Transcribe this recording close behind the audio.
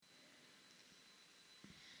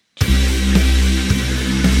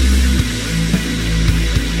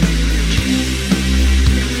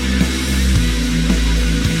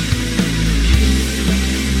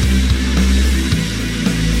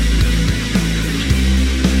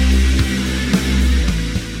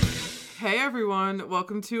everyone.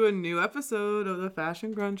 Welcome to a new episode of the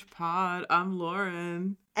Fashion Grunge Pod. I'm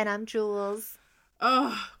Lauren. And I'm Jules.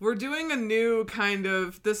 We're doing a new kind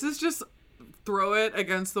of, this is just throw it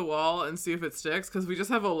against the wall and see if it sticks, because we just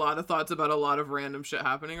have a lot of thoughts about a lot of random shit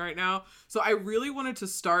happening right now. So I really wanted to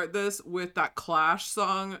start this with that Clash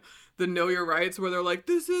song, the Know Your Rights, where they're like,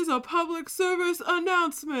 this is a public service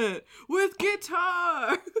announcement with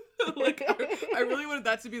guitar. I really wanted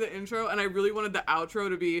that to be the intro, and I really wanted the outro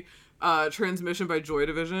to be Transmission by Joy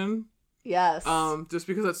Division. Yes. Just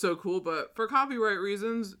because that's so cool, but for copyright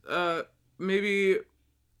reasons, maybe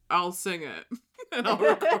I'll sing it and I'll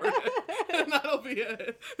record it, and that'll be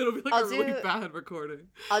it. It'll be like really bad recording.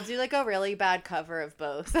 I'll do like a really bad cover of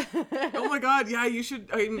both. Oh my god, yeah, you should.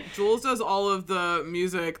 I mean, Jules does all of the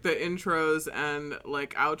music, the intros and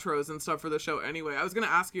like outros and stuff for the show anyway. I was gonna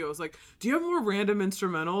ask you, I was like, do you have more random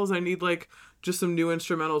instrumentals? I need like just some new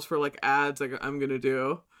instrumentals for like ads like I'm gonna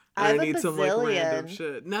do. And I need some like random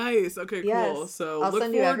shit. Nice. Okay, yes. Cool. So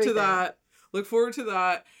look forward to that. Look forward to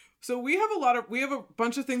that. So we have a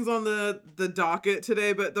bunch of things on the docket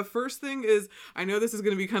today, but the first thing is, I know this is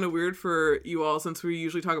going to be kind of weird for you all since we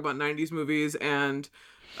usually talk about 90s movies and,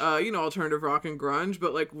 alternative rock and grunge,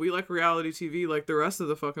 but like we like reality TV like the rest of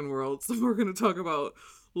the fucking world. So we're going to talk about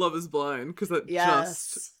Love is Blind, because that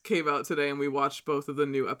just came out today and we watched both of the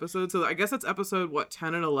new episodes. So I guess that's episode,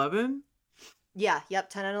 10 and 11? Yeah,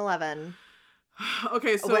 yep, 10 and 11.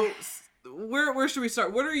 Okay, so where should we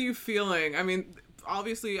start? What are you feeling? I mean,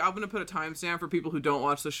 obviously, I'm going to put a timestamp for people who don't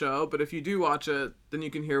watch the show, but if you do watch it, then you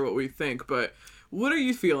can hear what we think. But what are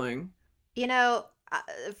you feeling? You know,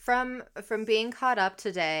 from being caught up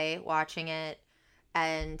today, watching it,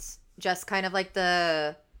 and just kind of like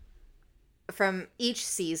from each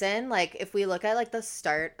season, like if we look at like the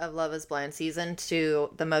start of Love is Blind season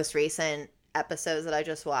to the most recent episodes that I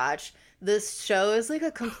just watched, this show is like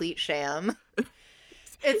a complete sham.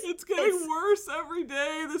 It's getting worse every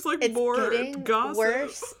day. There's like more gossip.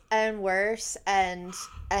 Worse and worse, and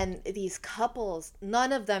these couples,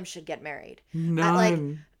 none of them should get married.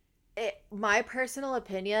 None. My personal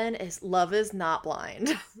opinion is Love is not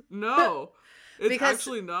blind. No, it's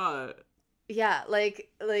actually not. Yeah,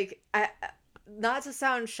 I, not to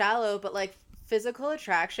sound shallow, but like physical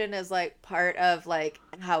attraction is like part of like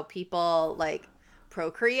how people like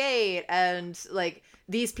procreate, and like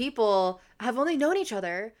these people have only known each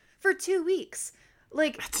other for 2 weeks.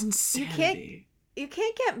 Like, that's insanity. You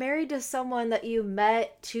can't get married to someone that you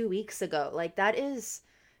met 2 weeks ago. Like that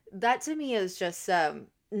to me is just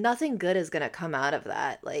nothing good is gonna come out of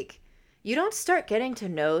that. Like, you don't start getting to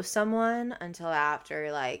know someone until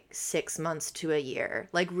after like 6 months to a year,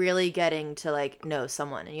 like really getting to like know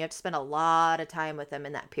someone, and you have to spend a lot of time with them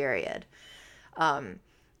in that period.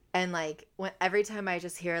 And like every time I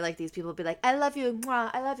just hear like these people be like, I love you,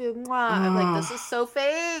 mwah, I love you, mwah. I'm like, this is so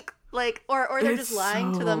fake. Like, or they're just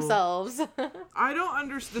lying to themselves. I don't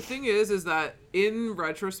understand. The thing is that in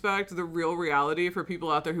retrospect, the real reality for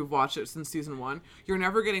people out there who've watched it since season 1, you're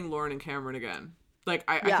never getting Lauren and Cameron again. Like,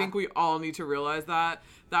 I think we all need to realize that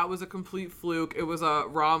was a complete fluke. It was a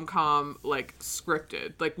rom-com, like,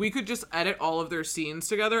 scripted. Like, we could just edit all of their scenes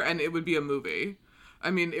together and it would be a movie.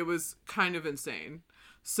 I mean, it was kind of insane.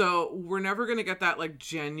 So we're never going to get that, like,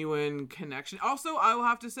 genuine connection. Also, I will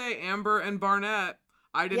have to say, Amber and Barnett,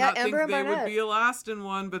 I did not think they would be a lasting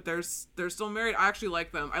one, but they're still married. I actually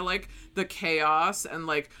like them. I like the chaos and,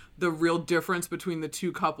 like, the real difference between the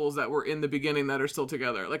two couples that were in the beginning that are still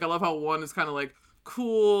together. Like, I love how one is kind of, like,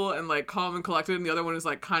 cool and, like, calm and collected, and the other one is,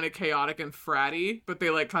 like, kind of chaotic and fratty, but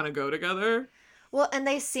they, like, kind of go together. Well, and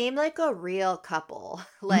they seem like a real couple.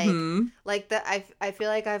 Like, I feel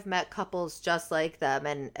like I've met couples just like them,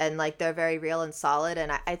 and like they're very real and solid.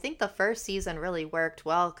 And I think the first season really worked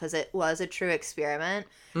well because it was a true experiment,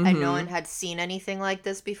 and no one had seen anything like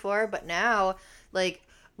this before. But now, like,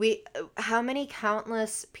 how many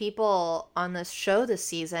countless people on this show this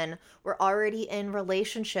season were already in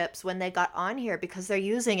relationships when they got on here because they're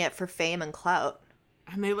using it for fame and clout.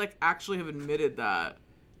 And they, like, actually have admitted that.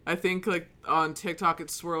 I think, like, on TikTok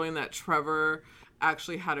it's swirling that Trevor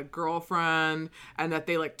actually had a girlfriend and that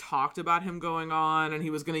they, like, talked about him going on and he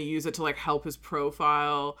was going to use it to, like, help his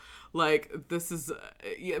profile. Like, this is...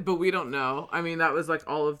 but we don't know. I mean, that was, like,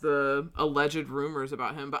 all of the alleged rumors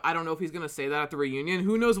about him, but I don't know if he's going to say that at the reunion.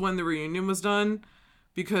 Who knows when the reunion was done?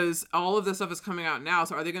 Because all of this stuff is coming out now.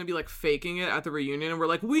 So are they going to be, like, faking it at the reunion? And we're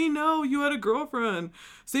like, we know you had a girlfriend.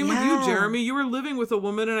 Same with you, Jeremy. You were living with a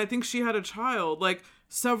woman and I think she had a child. Like,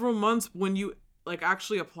 several months when you, like,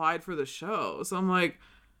 actually applied for the show. So I'm like,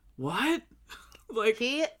 what? Like,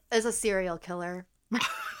 he is a serial killer.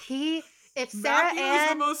 If Sarah Matthew Ann is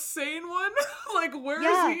the most sane one. Like, where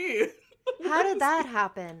is he? How did that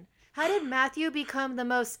happen? How did Matthew become the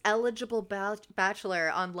most eligible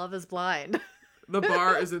bachelor on Love is Blind? The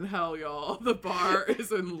bar is in hell, y'all. The bar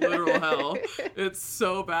is in literal hell. It's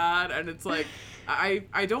so bad, and it's like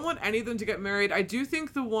I don't want any of them to get married. I do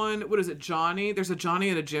think the one, what is it, Johnny? There's a Johnny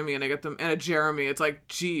and a Jimmy, and I get them, and a Jeremy. It's like,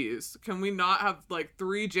 geez, can we not have like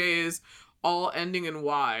 3 J's all ending in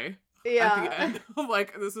Y? Yeah. At the end. I'm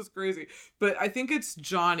like, this is crazy. But I think it's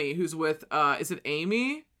Johnny who's with is it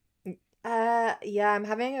Amy? Yeah, I'm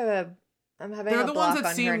having They're a the block ones that on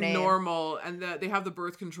her seem name. normal, and that they have the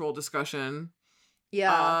birth control discussion.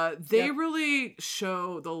 Yeah. They Yep. really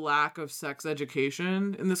show the lack of sex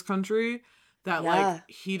education in this country, that Yeah. like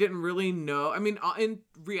he didn't really know. I mean, in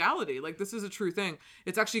reality, like this is a true thing.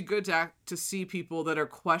 It's actually good to see people that are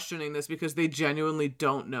questioning this because they genuinely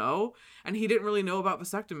don't know. And he didn't really know about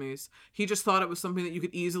vasectomies. He just thought it was something that you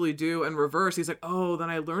could easily do and reverse. He's like, oh, then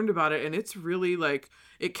I learned about it, and it's really like,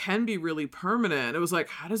 it can be really permanent. It was like,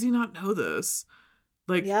 how does he not know this?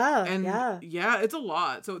 Like, Yeah. and Yeah. yeah, it's a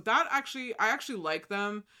lot. So that actually, I actually like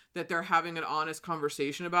them, that they're having an honest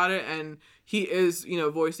conversation about it, and he is,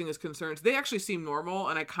 voicing his concerns. They actually seem normal,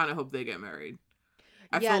 and I kind of hope they get married.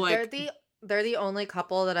 I Yeah, feel like, they're the only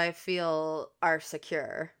couple that I feel are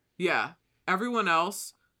secure. yeah, everyone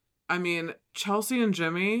else, I mean, Chelsea and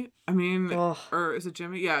Jimmy, I mean, Ugh. or is it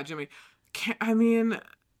Jimmy? Yeah, Jimmy. I mean,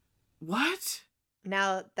 what?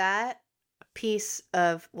 Now that piece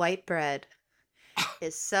of white bread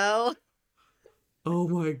is so Oh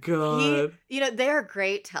my God. they're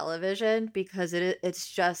great television because it's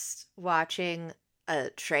just watching a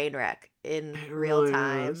train wreck in It real really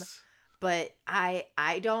time. is. But I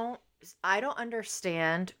don't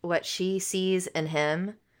understand what she sees in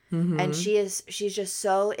him, and Mm-hmm. she's just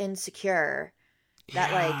so insecure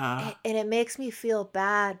that Yeah. and it makes me feel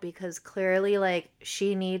bad because clearly like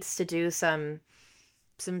she needs to do some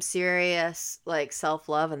serious like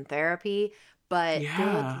self-love and therapy, but good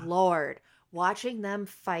Yeah. lord, watching them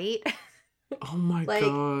fight Oh my like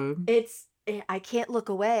God. I can't look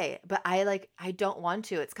away, but I don't want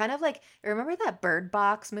to. It's kind of like, remember that Bird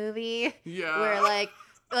Box movie where Yeah.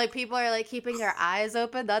 like people are like keeping their eyes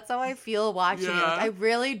open? That's how I feel watching it. Like I Yeah.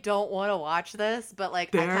 really don't want to watch this, but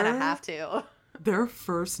like I kind of Their have to. their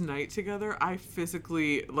first night together, I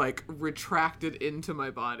physically like retracted into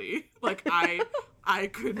my body. Like I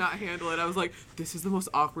could not handle it. I was like, this is the most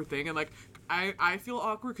awkward thing. And like I feel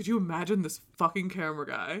awkward. Could you imagine this fucking camera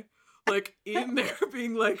guy? Like in there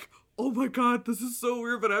being like, oh my God, this is so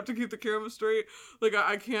weird, but I have to keep the camera straight. Like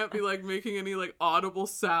I can't be like making any like audible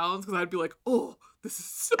sounds because I'd be like, oh, this is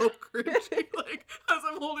so cringy. Like as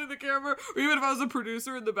I'm holding the camera, or even if I was a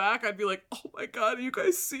producer in the back, I'd be like, oh my God, are you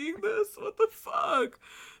guys seeing this? What the fuck?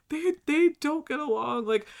 They don't get along.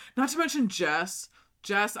 Like, not to mention Jess.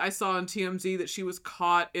 Jess, I saw on TMZ that she was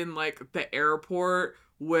caught in like the airport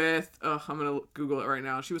with I'm gonna Google it right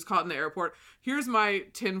now. She was caught in the airport. Here's my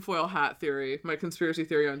tinfoil hat theory, my conspiracy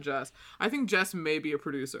theory on Jess. I think Jess may be a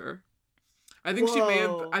producer. Whoa. I think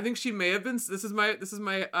she may have been, this is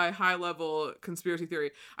my high level conspiracy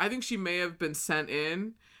theory. I think she may have been sent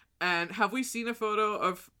in. And have we seen a photo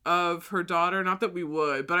of her daughter? Not that we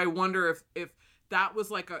would, but I wonder if that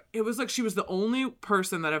was like it was like she was the only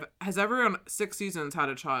person that has ever on 6 seasons had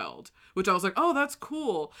a child, which I was like, oh, that's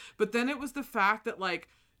cool. But then it was the fact that like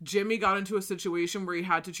Jimmy got into a situation where he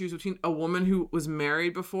had to choose between a woman who was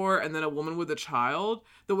married before and then a woman with a child.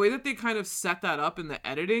 The way that they kind of set that up in the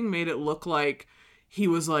editing made it look like he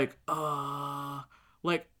was like,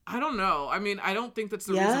 like, I don't know. I mean, I don't think that's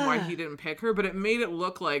the reason why Yeah. he didn't pick her, but it made it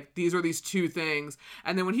look like these are these two things.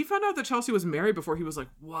 And then when he found out that Chelsea was married before, he was like,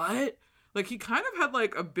 what? Like, he kind of had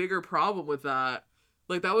like a bigger problem with that.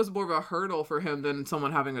 Like, that was more of a hurdle for him than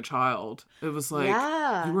someone having a child. It was like, you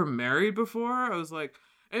Yeah. were married before? I was like,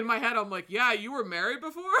 in my head, I'm like, yeah, you were married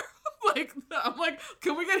before? Like, I'm like,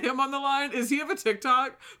 can we get him on the line? Is he have a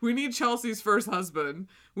TikTok? We need Chelsea's first husband.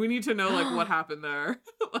 We need to know, like, what happened there.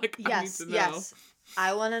 Like, I need Yes, to know. yes.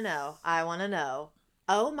 I want to know. I want to know.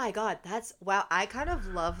 Oh my God, that's wow. I kind of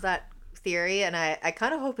love that theory, and I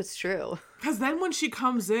kind of hope it's true. Because then when she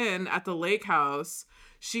comes in at the lake house,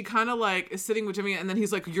 she kind of like is sitting with Jimmy, and then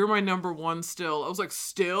he's like, you're my number one still. I was like,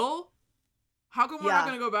 still? How come we're not Yeah.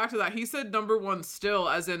 going to go back to that? He said number one still,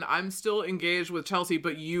 as in I'm still engaged with Chelsea,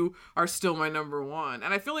 but you are still my number one.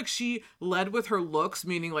 And I feel like she led with her looks,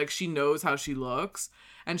 meaning like she knows how she looks.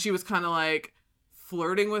 And she was kind of like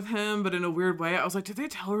flirting with him, but in a weird way. I was like, did they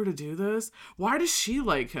tell her to do this? Why does she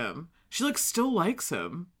like him? She like still likes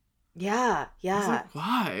him. Yeah, I was yeah. like,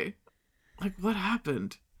 why? Like, what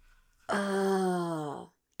happened?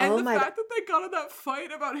 Oh. And Oh the my fact that they got in that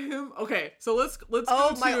fight about him. Okay, so let's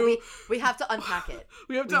Oh go my, to. we have to unpack it.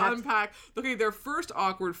 We have to unpack. Okay, their first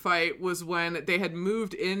awkward fight was when they had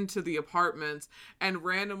moved into the apartments, and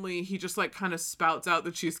randomly he just like kind of spouts out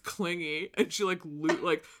that she's clingy, and she like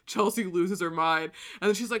Chelsea loses her mind, and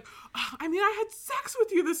then she's like, I mean, I had sex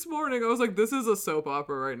with you this morning. I was like, this is a soap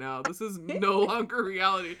opera right now. This is no longer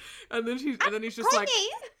reality. And then he's just clingy. like,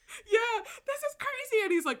 yeah, this is crazy.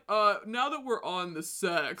 And he's like, now that we're on the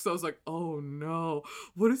sex, I was like, oh no,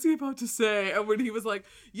 what is he about to say? And when he was like,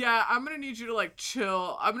 yeah, I'm gonna need you to like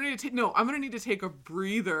chill. I'm gonna need to take a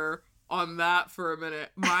breather on that for a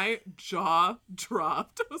minute. My jaw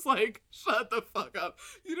dropped. I was like, shut the fuck up.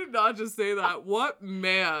 You did not just say that. What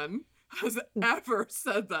man has ever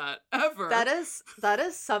said that? Ever? That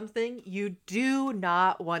is something you do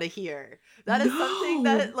not want to hear. That is something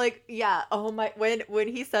that, like, yeah, oh my, when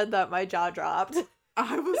he said that, my jaw dropped.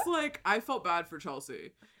 I was like, I felt bad for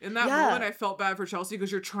Chelsea. In that moment, I felt bad for Chelsea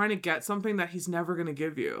because you're trying to get something that he's never going to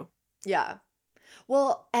give you. Yeah.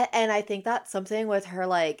 Well, and I think that's something with her,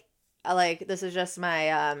 like, this is just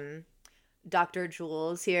my Dr.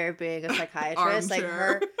 Jules here being a psychiatrist. Like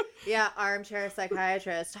her, armchair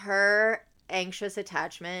psychiatrist. Her anxious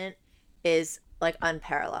attachment is like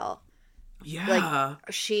unparalleled. Yeah.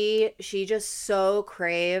 Like she just so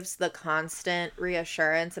craves the constant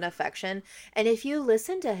reassurance and affection. And if you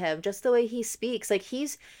listen to him, just the way he speaks, like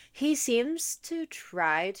he seems to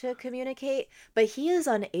try to communicate, but he is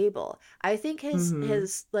unable. I think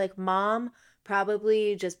his like mom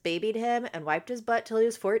probably just babied him and wiped his butt till he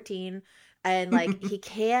was 14. And like he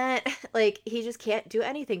can't, like he just can't do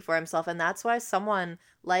anything for himself. And that's why someone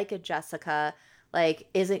like a Jessica like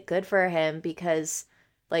isn't good for him, because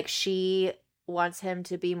like she wants him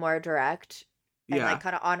to be more direct and like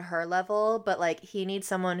kind of on her level, but like he needs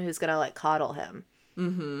someone who's gonna like coddle him.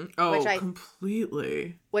 Mm-hmm. Oh,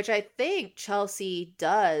 completely. Which I think Chelsea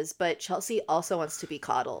does, but Chelsea also wants to be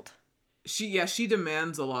coddled. She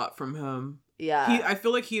demands a lot from him. Yeah. I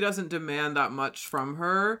feel like he doesn't demand that much from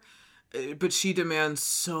her, but she demands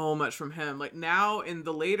so much from him. Like now in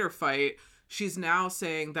the later fight, she's now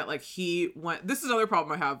saying that like this is another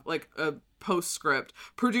problem I have, like a postscript.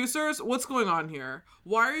 Producers, what's going on here?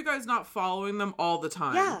 Why are you guys not following them all the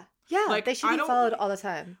time? Yeah, like, they should be followed all the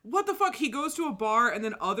time. What the fuck? He goes to a bar and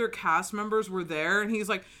then other cast members were there and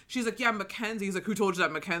she's like, yeah, Mackenzie. He's like, who told you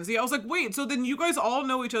that, Mackenzie? I was like, wait, so then you guys all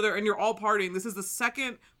know each other and you're all partying. This is the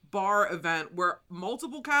second bar event where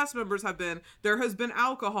multiple cast members have been. There has been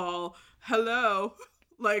alcohol. Hello.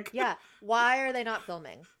 Like. Yeah, why are they not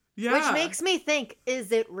filming? Yeah. Which makes me think,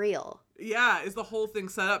 is it real? Yeah, is the whole thing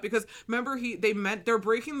set up? Because remember, they're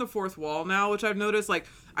breaking the fourth wall now, which I've noticed. Like,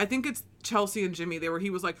 I think it's Chelsea and Jimmy. He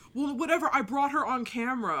was like, well, whatever. I brought her on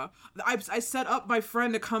camera. I set up my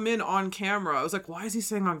friend to come in on camera. I was like, why is he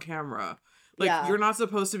saying on camera? Like, you're not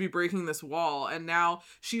supposed to be breaking this wall. And now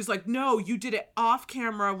she's like, no, you did it off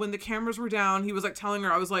camera when the cameras were down. He was like telling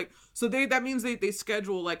her, I was like, so that means they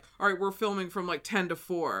schedule like, all right, we're filming from like 10 to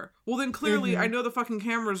 4. Well, then clearly I know the fucking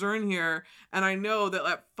cameras are in here. And I know that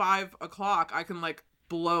at 5 o'clock I can like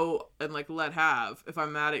blow and like let have if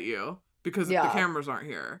I'm mad at you because the cameras aren't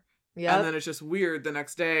here. Yeah. And then it's just weird the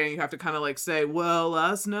next day. And you have to kind of like say, well,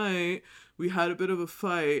 last night we had a bit of a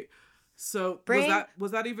fight. So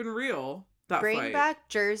was that even real? Bring back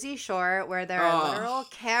Jersey Shore, where there are literal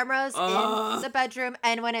cameras in the bedroom,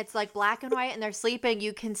 and when it's like black and white and they're sleeping,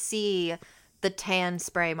 you can see the tan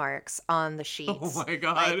spray marks on the sheets. Oh my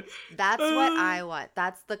god. Like, that's what I want.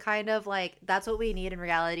 That's the kind of like, that's what we need in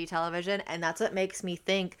reality television, and that's what makes me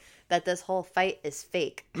think that this whole fight is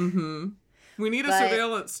fake. Mm-hmm. We need a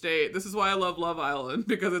surveillance state. This is why I love Love Island,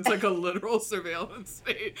 because it's like a literal surveillance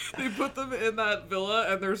state. They put them in that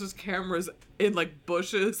villa and there's just cameras in like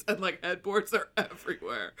bushes and like headboards are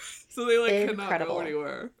everywhere. So they like cannot go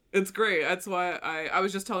anywhere. It's great. That's why I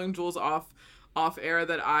was just telling Jules off air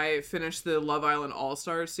that I finished the Love Island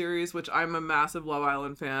All-Stars series, which I'm a massive Love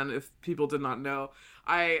Island fan, if people did not know.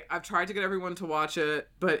 I've tried to get everyone to watch it,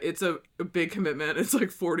 but it's a big commitment. It's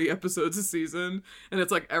like 40 episodes a season, and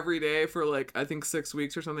it's like every day for like, I think 6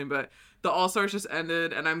 weeks or something. But the All-Stars just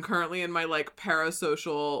ended, and I'm currently in my like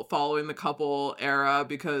parasocial following the couple era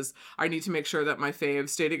because I need to make sure that my faves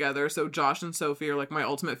stay together. So Josh and Sophie are like my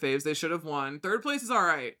ultimate faves. They should have won. Third place is all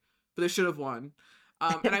right, but they should have won.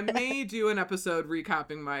 And I may do an episode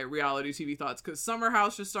recapping my reality TV thoughts because Summer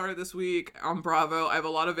House just started this week on Bravo. I have a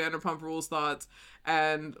lot of Vanderpump Rules thoughts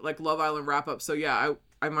and like Love Island wrap up. So yeah,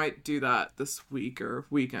 I might do that this week or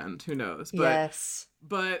weekend. Who knows? But, yes.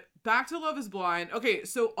 But back to Love is Blind. Okay,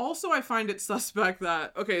 so also I find it suspect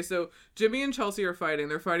that, okay, so Jimmy and Chelsea are fighting.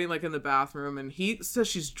 They're fighting like in the bathroom and he says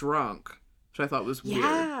she's drunk. which I thought was weird.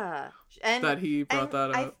 Yeah. And that he brought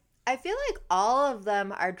that up. I feel like all of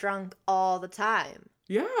them are drunk all the time.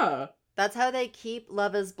 Yeah. That's how they keep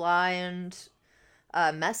Love is Blind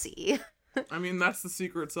messy. I mean, that's the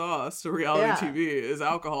secret sauce to reality TV is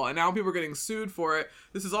alcohol. And now people are getting sued for it.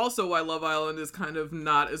 This is also why Love Island is kind of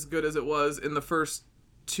not as good as it was in the first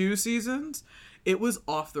 2 seasons. It was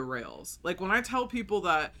off the rails. Like, when I tell people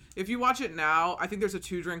that if you watch it now, I think there's a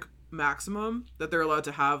 2-drink maximum that they're allowed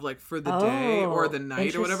to have, like, for the day or the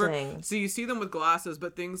night or whatever. So you see them with glasses,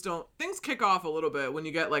 but things kick off a little bit when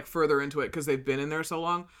you get, like, further into it because they've been in there so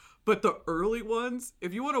long. But the early ones,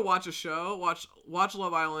 if you want to watch a show, watch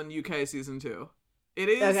Love Island UK season 2. It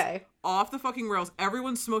is off the fucking rails.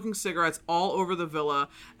 Everyone's smoking cigarettes all over the villa.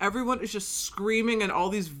 Everyone is just screaming in all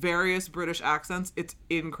these various British accents. It's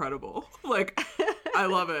incredible. Like, I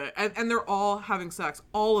love it. And they're all having sex.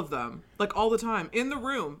 All of them. Like, all the time. In the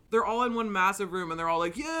room. They're all in one massive room and they're all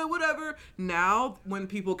like, yeah, whatever. Now, when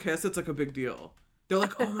people kiss, it's like a big deal. They're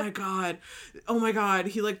like, oh my God,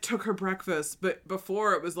 he like took her breakfast. But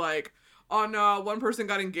before it was like, oh no, one person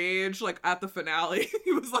got engaged like at the finale.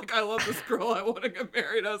 He was like, I love this girl, I want to get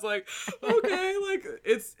married. I was like, okay, like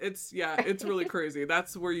it's really crazy.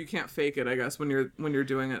 That's where you can't fake it, I guess, when you're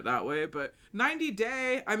doing it that way. But 90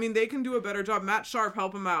 Day, I mean, they can do a better job. Matt Sharp,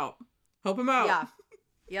 help him out. Yeah.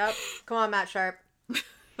 Yep. Come on, Matt Sharp.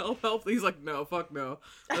 Help. He's like, no, fuck no.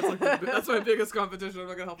 That's my biggest competition. I'm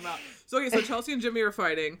not gonna help him out. So Chelsea and Jimmy are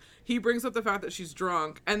fighting. He brings up the fact that she's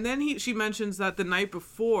drunk, and then she mentions that the night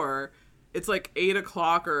before, it's like 8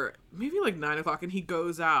 o'clock or maybe like 9 o'clock, and he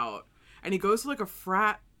goes out and he goes to like a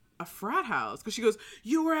frat house because she goes,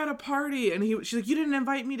 you were at a party, and she's like, you didn't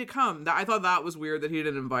invite me to come. I thought that was weird that he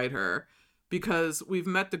didn't invite her. Because we've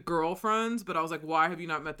met the girlfriends, but I was like, why have you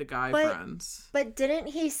not met the guy friends? But didn't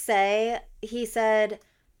he said,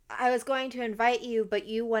 I was going to invite you, but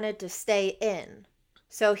you wanted to stay in.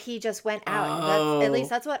 So he just went out. At least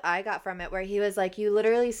that's what I got from it, where he was like, you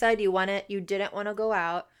literally said you didn't want to go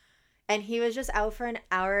out. And he was just out for an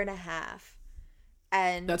hour and a half.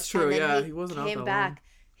 And that's true, yeah. He wasn't out that long. Came back.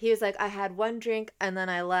 He was like, I had one drink and then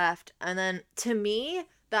I left. And then to me,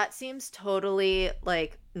 that seems totally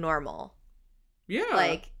like normal. Yeah.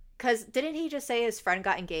 Like, because didn't he just say his friend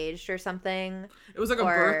got engaged or something? It was like a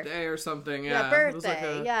birthday or something, yeah. Yeah, birthday, it was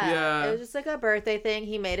like yeah. It was just like a birthday thing.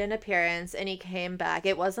 He made an appearance and he came back.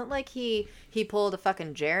 It wasn't like he pulled a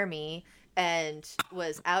fucking Jeremy and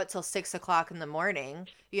was out till 6 o'clock in the morning.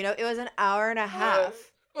 You know, it was an hour and a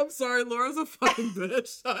half. I'm sorry, Laura's a fucking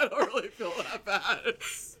bitch. I don't really feel that bad.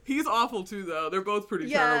 He's awful too, though. They're both pretty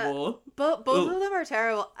terrible. Both of them are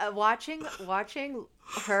terrible. Watching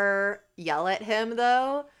her yell at him,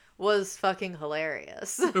 though, was fucking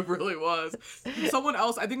hilarious. It really was. Someone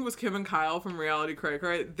else, I think it was Kim and Kyle from Reality Craig,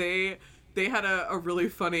 right? They had a really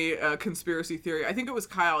funny conspiracy theory. I think it was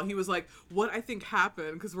Kyle. He was like, what I think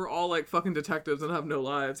happened, because we're all like fucking detectives and have no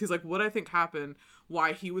lives. He's like, what I think happened,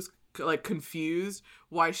 why he was like confused,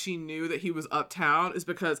 why she knew that he was uptown, is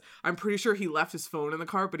because I'm pretty sure he left his phone in the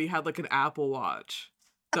car, but he had like an Apple Watch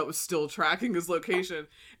that was still tracking his location,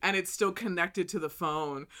 and it's still connected to the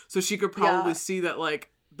phone, so she could probably see that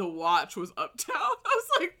like the watch was uptown. I was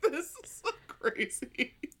like, this is so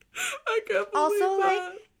crazy. I can't believe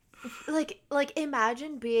that. Like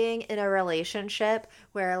imagine being in a relationship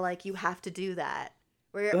where like you have to do that.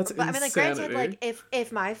 That's insanity. I mean, like, granted, like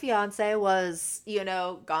if my fiance was, you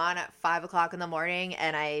know, gone at 5 o'clock in the morning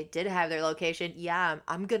and I did have their location,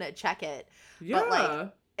 I'm gonna check it. Yeah. But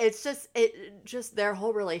like, it's just their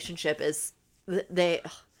whole relationship is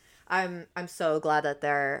I'm so glad that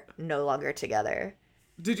they're no longer together.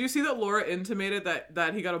 Did you see that Laura intimated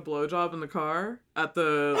that he got a blowjob in the car at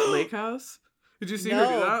the lake house? Did you see her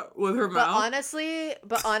do that with her mouth?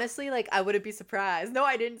 But honestly, like, I wouldn't be surprised. No,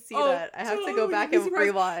 I didn't see that. I have to go back and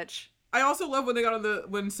rewatch. I also love when they got on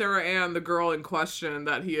when Sarah Ann, the girl in question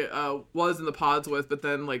that he was in the pods with, but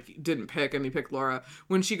then like didn't pick, and he picked Laura.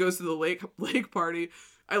 When she goes to the lake party,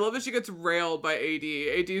 I love that she gets railed by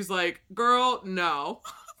AD. AD's like, girl, no.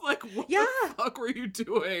 Like, what the fuck were you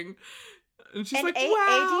doing? And she's like, wow.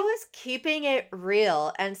 AD was keeping it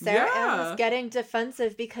real, and Sarah Ann was getting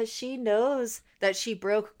defensive because she knows that she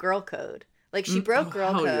broke girl code. Like, she broke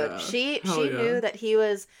girl code. Yeah. She knew that he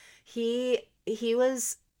was,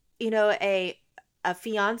 you know, a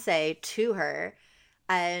fiance to her,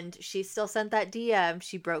 and she still sent that DM.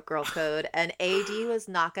 She broke girl code, and AD was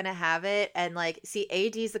not going to have it. And like, see,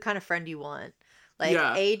 AD's the kind of friend you want. Like,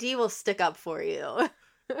 AD will stick up for you.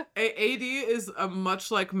 AD is much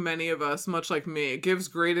like many of us, much like me, gives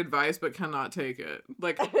great advice but cannot take it.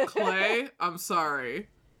 Like, Clay, I'm sorry.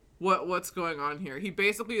 What's going on here? He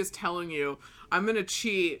basically is telling you, I'm gonna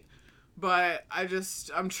cheat, But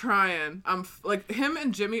I'm trying. Like, him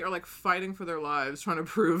and Jimmy are like fighting for their lives, trying to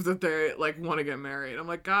prove that they like want to get married. I'm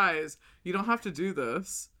like, guys, you don't have to do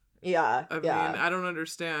this. Yeah. I mean, I don't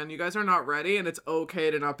understand. You guys are not ready, and it's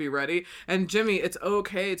okay to not be ready. And Jimmy, it's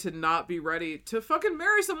okay to not be ready to fucking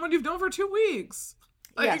marry someone you've known for 2 weeks.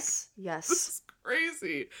 Like, yes. This is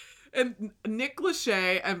crazy. And Nick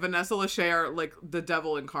Lachey and Vanessa Lachey are like the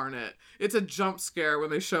devil incarnate. It's a jump scare when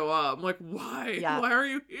they show up. I'm like, why? Yeah. Why are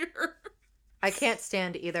you here? I can't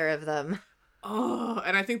stand either of them. Oh,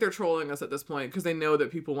 and I think they're trolling us at this point because they know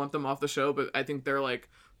that people want them off the show, but I think they're like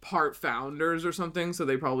part founders or something, so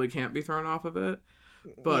they probably can't be thrown off of it.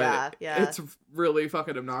 But yeah. It's really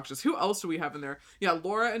fucking obnoxious. Who else do we have in there? Yeah,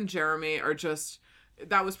 Laura and Jeremy are just...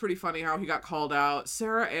 That was pretty funny how he got called out.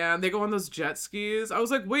 Sarah Ann, they go on those jet skis. I was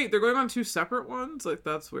like, wait, they're going on 2 separate ones? Like,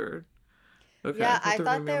 that's weird. Okay, yeah, I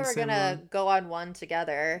thought they were gonna go on one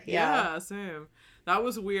together. Yeah, same. That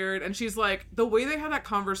was weird. And she's like, the way they had that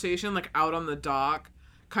conversation, like, out on the dock,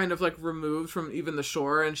 kind of, like, removed from even the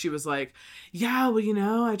shore, and she was like, yeah, well, you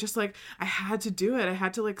know, I had to do it. I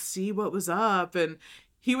had to, like, see what was up. And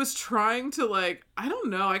he was trying to, like, I don't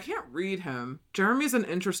know. I can't read him. Jeremy's an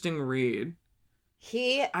interesting read.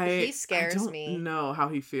 He scares me. I don't know how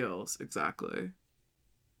he feels exactly.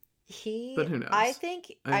 But who knows? I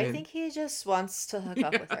think he just wants to hook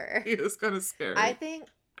up with her. He is kind of scary. I think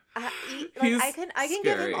I can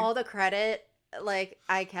give him all the credit like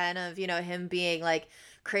I can of, you know, him being like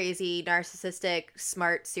crazy, narcissistic,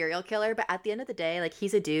 smart serial killer, but at the end of the day, like,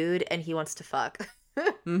 he's a dude and he wants to fuck.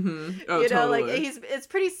 Mm-hmm. Oh, you know, totally. like, it's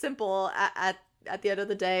pretty simple at the end of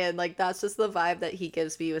the day, and like that's just the vibe that he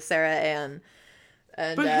gives me with Sarah Ann.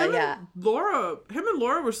 And but him and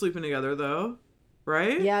Laura were sleeping together though,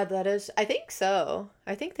 right? Yeah, that is. I think so.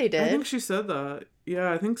 I think they did. I think she said that. Yeah,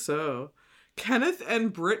 I think so. Kenneth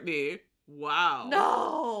and Brittany. Wow.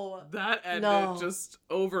 No. That ended just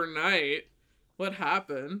overnight. What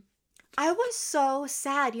happened? I was so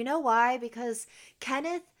sad. You know why? Because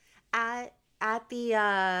Kenneth at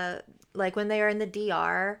the like when they were in the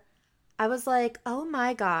DR, I was like, oh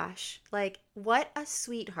my gosh, like, what a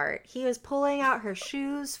sweetheart. He was pulling out her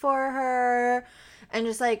shoes for her and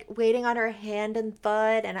just like waiting on her hand and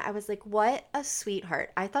foot. And I was like, what a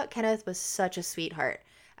sweetheart. I thought Kenneth was such a sweetheart.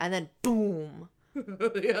 And then boom.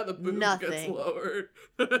 Yeah, the boob gets lowered.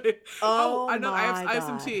 I know. I have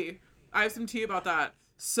some tea. I have some tea about that.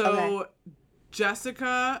 So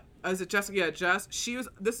Jessica, is it Jessica? Yeah, Jess.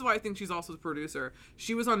 This is why I think she's also the producer.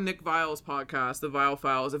 She was on Nick Vile's podcast, The Vile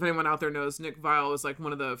Files. If anyone out there knows, Nick Vile is like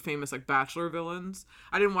one of the famous like Bachelor villains.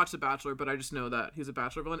 I didn't watch The Bachelor, but I just know that he's a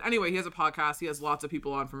Bachelor villain. Anyway, he has a podcast. He has lots of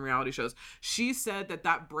people on from reality shows. She said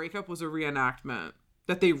that breakup was a reenactment,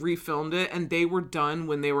 that they refilmed it, and they were done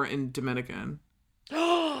when they were in Dominican.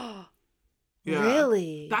 Yeah.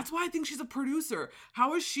 Really? That's why I think she's a producer.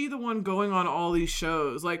 How is she the one going on all these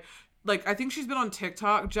shows? Like I think she's been on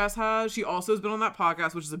TikTok, Jess has. She also has been on that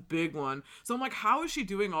podcast, which is a big one. So I'm like, how is she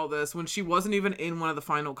doing all this when she wasn't even in one of the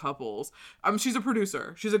final couples? She's a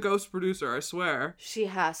producer. She's a ghost producer, I swear. She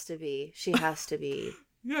has to be. She has to be.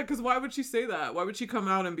 Yeah, because why would she say that? Why would she come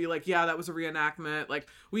out and be like, yeah, that was a reenactment? Like,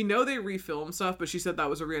 we know they refilm stuff, but she said that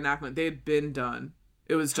was a reenactment. They had been done.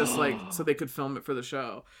 It was just like, so they could film it for the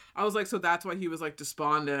show. I was like, so that's why he was like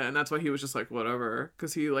despondent, and that's why he was just like, whatever.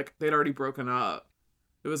 Because he like, they'd already broken up.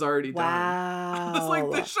 It was already done. Wow. I was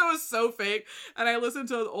like, this show is so fake. And I listened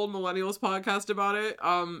to the Old Millennials podcast about it.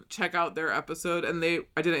 Check out their episode. And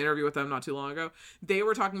I did an interview with them not too long ago. They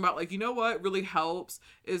were talking about like, you know what really helps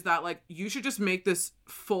is that like, you should just make this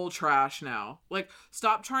full trash now. Like,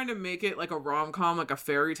 stop trying to make it like a rom-com, like a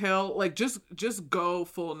fairy tale. Like, just go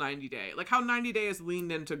full 90 Day. Like how 90 Day has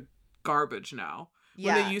leaned into garbage now.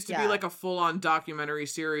 When they used to be like a full-on documentary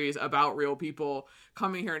series about real people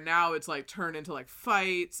coming here, now it's like turned into like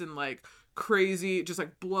fights and like crazy just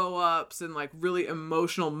like blow-ups and like really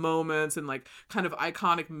emotional moments and like kind of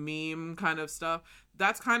iconic meme kind of stuff.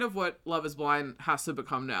 That's kind of what Love is Blind has to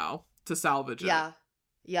become now to salvage it. Yeah.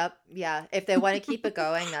 Yep. Yeah. If they want to keep it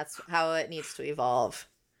going, that's how it needs to evolve.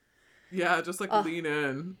 Yeah, just like lean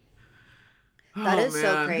in. That is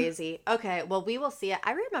so crazy. Okay, well, we will see it.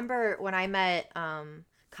 I remember when I met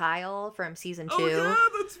Kyle from season 2. Oh, yeah,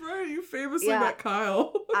 that's right. You famously met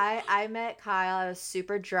Kyle. I met Kyle. I was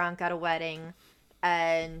super drunk at a wedding.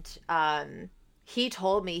 And he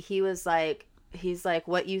told me, he's like,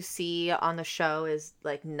 what you see on the show is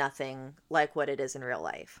like nothing like what it is in real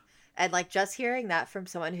life. And like just hearing that from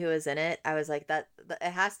someone who is in it, I was like, that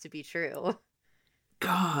it has to be true.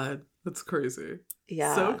 God, that's crazy.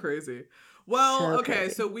 Yeah. So crazy. Well, So okay,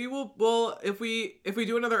 so crazy. we'll if we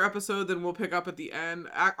do another episode, then we'll pick up at the end.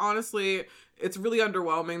 Honestly, it's really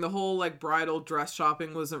underwhelming. The whole like bridal dress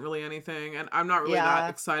shopping wasn't really anything, and I'm not really that Yeah.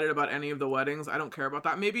 excited about any of the weddings. I don't care about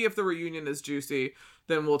that. Maybe if the reunion is juicy,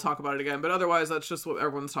 then we'll talk about it again. But otherwise, that's just what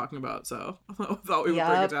everyone's talking about. So I thought we would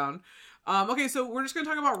break it Yep. down. Okay, so we're just gonna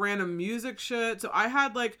talk about random music shit. So I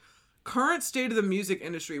had like current state of the music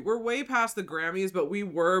industry. We're way past the Grammys, but we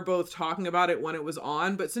were both talking about it when it was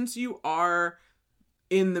on. But since you are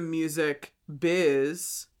in the music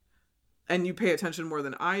biz and you pay attention more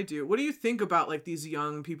than I do, what do you think about like these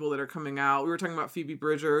young people that are coming out? We were talking about Phoebe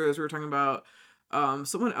Bridgers. We were talking about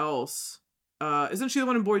someone else. Isn't she the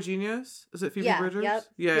one in Boy Genius? Is it Phoebe Yeah. Bridgers? Yep.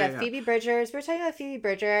 Yeah, yeah, Yeah. yeah. Phoebe Bridgers. We are talking about Phoebe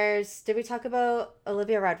Bridgers. Did we talk about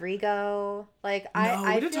Olivia Rodrigo? Like, No,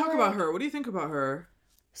 we I didn't feel talk about like her. What do you think about her?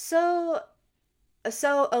 so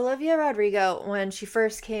so Olivia Rodrigo, when she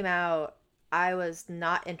first came out, I was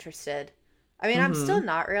not interested. I mean, I'm still Mm-hmm.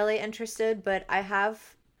 not really interested, but I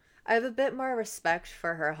have a bit more respect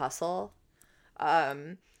for her hustle.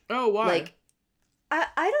 Um, Oh, why? like I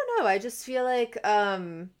don't know. I just feel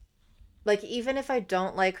like even if I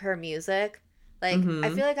don't like her music, like I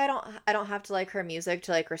Mm-hmm. feel like I don't have to like her music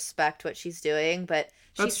to like respect what she's doing, but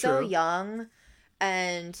she's That's so true. young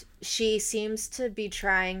and she seems to be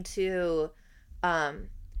trying to um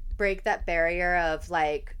break that barrier of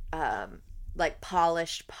like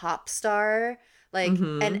polished pop star. Like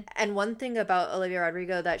Mm-hmm. and one thing about Olivia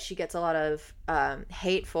Rodrigo that she gets a lot of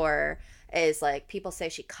hate for is like people say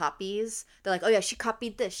she copies. They're like, "Oh yeah, she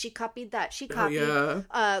copied this, she copied that, she Oh, copied yeah.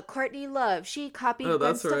 Courtney Love, she Oh, copied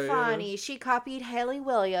Gwen that's right, yeah. Stefani, she copied Haley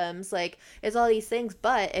Williams." Like it's all these things,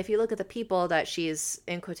 but if you look at the people that she's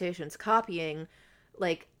in quotations copying,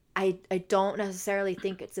 like I don't necessarily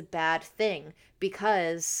think it's a bad thing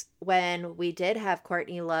because when we did have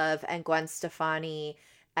Courtney Love and Gwen Stefani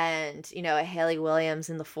and a Haley Williams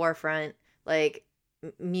in the forefront, like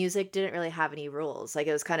music didn't really have any rules. Like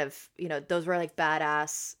it was kind of, those were like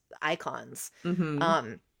badass icons. Mm-hmm.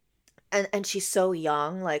 Um and she's so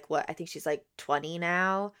young, like what, I think she's like 20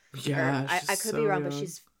 now. Or Yeah, she's I could be so wrong, but young.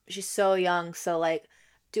 she's so young. So like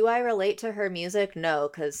do I relate to her music? No,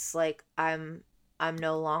 cuz like I'm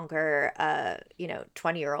no longer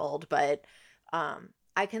 20-year-old, but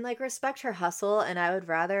I can like respect her hustle and I would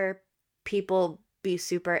rather people be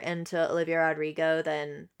super into Olivia Rodrigo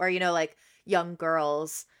than or like young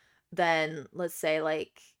girls than let's say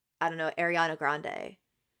like I don't know, Ariana Grande.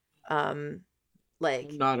 Um I'm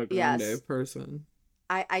like not a Grande yes, person.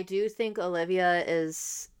 I do think Olivia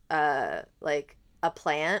is like a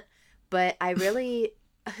plant, but I really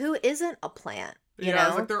who isn't a plant, you Yeah,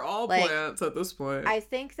 it's like know? they're all Like plants at this point. I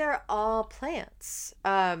think they're all plants.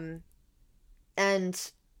 And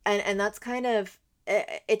and that's kind of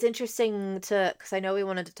it's interesting to because I know we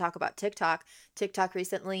wanted to talk about TikTok. TikTok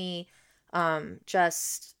recently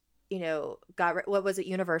just what was it,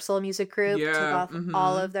 Universal Music Group took Yeah, off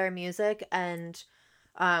all mm-hmm. of their music and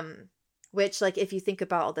um which like if you think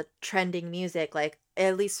about all the trending music, like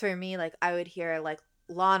at least for me, like I would hear like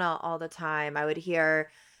Lana all the time. I would hear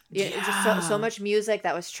just so Yeah. much music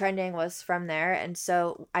that was trending was from there. And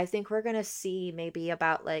so I think we're gonna see maybe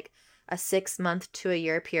about like a 6 month to a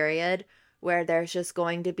year period where there's just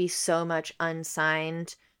going to be so much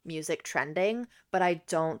unsigned music trending, but I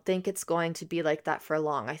don't think it's going to be like that for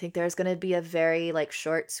long. I think there's going to be a very like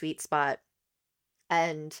short sweet spot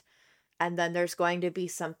and then there's going to be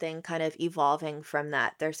something kind of evolving from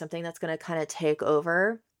that. There's something that's going to kind of take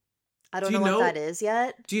over. I don't Do you know what that know is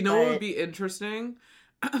yet, do you know what would but be interesting?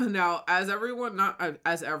 Now, as everyone not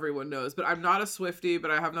as everyone knows, but I'm not a Swiftie,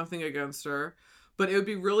 but I have nothing against her. But it would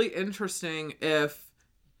be really interesting if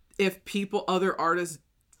people other artists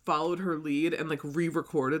followed her lead and like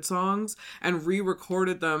re-recorded songs and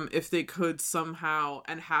re-recorded them if they could somehow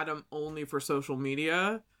and had them only for social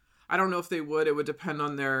media. I don't know if they would. It would depend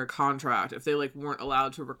on their contract if they like weren't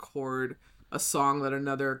allowed to record a song that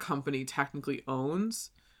another company technically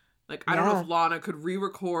owns. Like I don't know if yeah. Lana could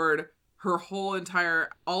re-record her whole entire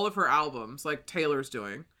all of her albums like Taylor's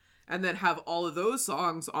doing and then have all of those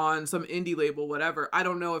songs on some indie label whatever. I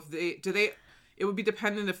don't know if they it would be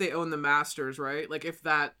dependent if they own the masters, right? Like if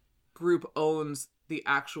that group owns the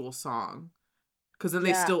actual song cuz then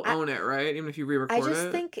they Yeah. still own it, right? Even if you I re-record just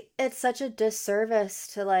it. think it's such a disservice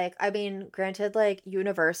to like I mean, granted like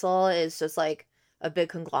Universal is just like a big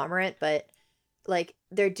conglomerate, but like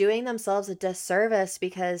they're doing themselves a disservice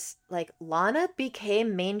because like Lana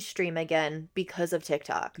became mainstream again because of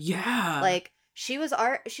TikTok. Yeah. Like she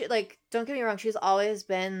like don't get me wrong, she's always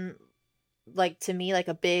been like to me like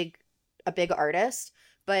a big artist,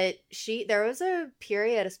 but she there was a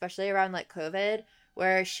period especially around like COVID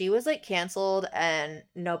where she was like canceled and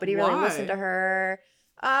nobody really listened to Why? her.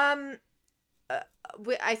 Um,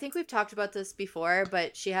 I think we've talked about this before,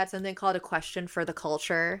 but she had something called a question for the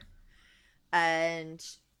culture, and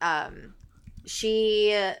um,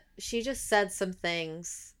 she just said some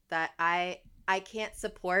things that I can't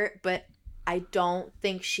support, but I don't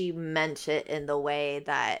think she meant it in the way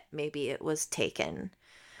that maybe it was taken.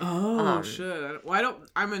 Oh Um, shit. Well, I don't.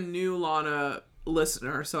 I'm a new Lana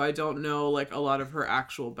listener, so I don't know like a lot of her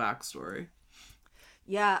actual backstory.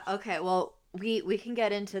 yeah, okay. Well, we can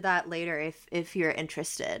get into that later if you're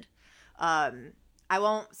interested. Um, I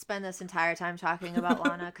won't spend this entire time talking about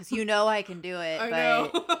Lana because you know I can do it, I know.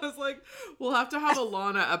 but I was like, we'll have to have a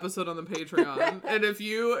Lana episode on the Patreon, and if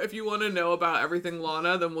you want to know about everything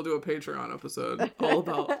Lana, then we'll do a Patreon episode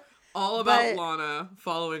all about but Lana,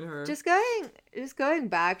 following her. just going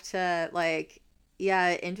back to like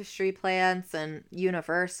yeah, industry plants and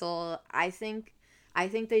Universal, I think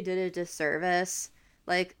they did a disservice.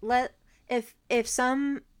 Like let if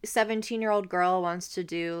some 17-year-old girl wants to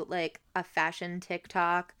do like a fashion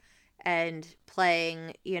TikTok and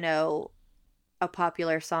playing, a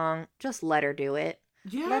popular song, just let her do it.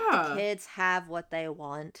 Let the Yeah. kids have what they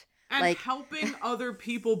want. And Like helping other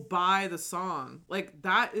people buy the song. Like,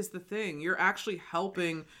 that is the thing. You're actually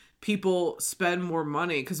helping people spend more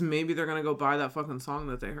money because maybe they're going to go buy that fucking song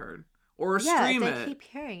that they heard or yeah, if stream they it. keep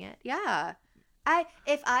hearing it. Yeah.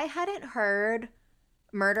 If I hadn't heard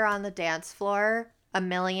Murder on the Dance Floor a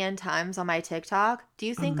million times on my TikTok, do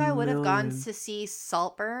you A think I would have gone million. to see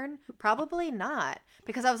Saltburn? Probably not.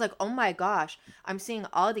 Because I was like, oh my gosh, I'm seeing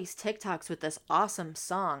all these TikToks with this awesome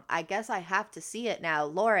song. I guess I have to see it now.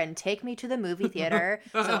 Lauren, take me to the movie theater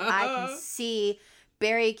so I can see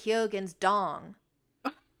Barry Keoghan's dong.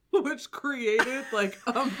 Which created like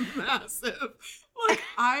a massive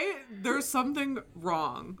there's something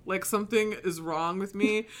wrong, like something is wrong with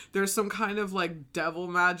me. There's some kind of like devil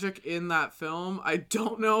magic in that film. I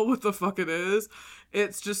don't know what the fuck it is.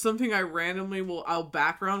 It's just something I'll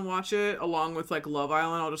background watch it along with like Love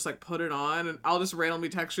Island. I'll just like put it on and I'll just randomly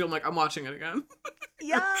text you. I'm like, I'm watching it again.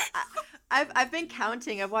 Yeah, I've been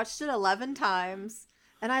counting. I've watched it 11 times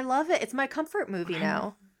and I love it. It's my comfort movie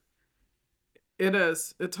now. It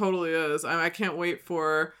is. It totally is. I can't wait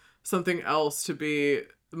for something else to be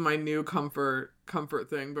my new comfort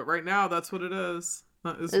thing. But right now, that's what it is.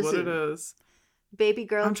 That is what it Listen, is. baby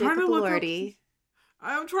girl I'm trying to Jacob look up. Elordi.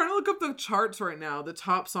 I'm trying to look up the charts right now. The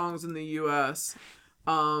top songs in the U.S.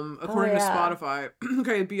 Oh According to yeah. Spotify.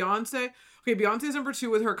 Okay, Beyonce. Okay, Beyonce's number 2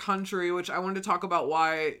 with her country, which I wanted to talk about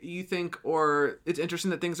why you think, or it's interesting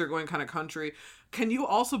that things are going kind of country. Can you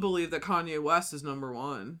also believe that Kanye West is number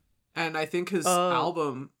 1? And I think his Oh,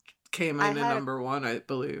 album came I in at had a number 1, I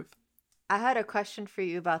believe. I had a question for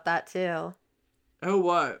you about that too. Oh,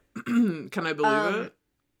 what? Can I believe Um, it?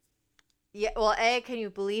 yeah, well, A, can you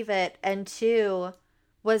believe it? And two,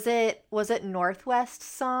 was it Northwest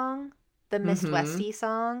song? The Miss Mm-hmm. Westy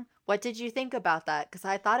song? What did you think about that? Because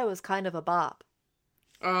I thought it was kind of a bop.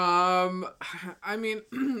 Um, I mean,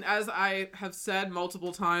 as I have said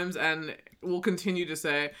multiple times and will continue to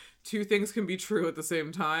say, two things can be true at the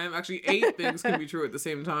same time. Actually, eight things can be true at the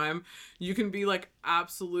same time. You can be like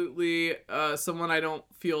absolutely someone I don't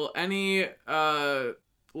feel any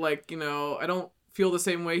I don't feel the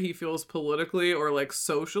same way he feels politically or like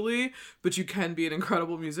socially, but you can be an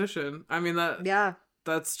incredible musician. I mean Yeah.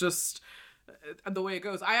 that's just the way it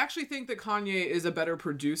goes. I actually think that Kanye is a better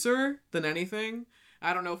producer than anything.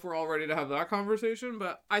 I don't know if we're all ready to have that conversation,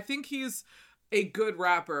 but I think he's a good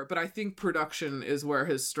rapper, but I think production is where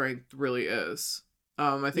his strength really is.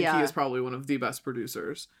 I think he is Yeah. probably one of the best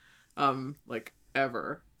producers, like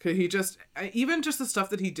ever. 'Cause he just, even just the stuff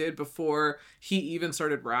that he did before he even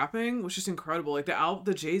started rapping was just incredible. Like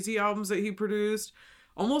the Jay-Z albums that he produced,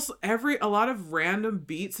 a lot of random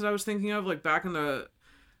beats that I was thinking of, like back in the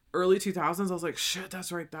early 2000s, I was like, shit,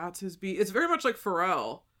 that's right, that's his beat. It's very much like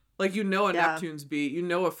Pharrell. Like, a Yeah. Neptune's beat, a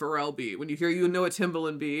Pharrell beat. When you a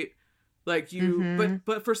Timbaland beat. Like, Mm-hmm.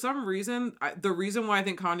 but for some reason, the reason why I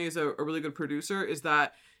think Kanye is a really good producer is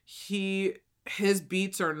that his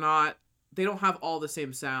beats are not, they don't have all the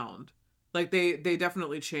same sound. Like, they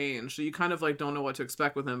definitely change. So you kind of, like, don't know what to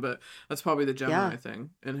expect with him, but that's probably the Yeah. Gemini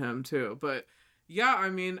thing in him, too. But yeah, I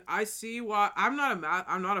mean, I see why I'm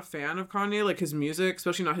not a fan of Kanye, like his music,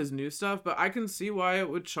 especially not his new stuff, but I can see why it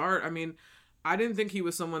would chart. I mean, I didn't think he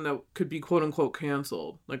was someone that could be quote unquote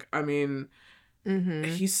canceled. Like, I mean, Mm-hmm.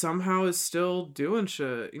 he somehow is still doing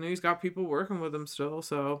shit. He's got people working with him still,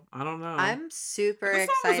 so I don't know. I'm super But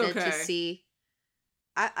the song was excited to okay. see.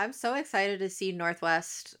 I'm so excited to see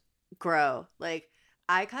Northwest grow. Like,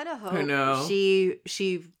 I kind of I hope know. she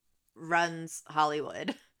runs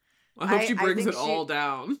Hollywood. I hope she brings think it all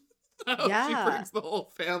down. I hope she brings the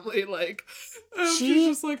whole family, like, I hope she's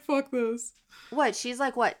just like, fuck this. What, she's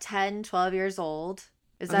like, what, 10, 12 years old?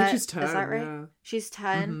 I think she's 10, is that right? yeah. She's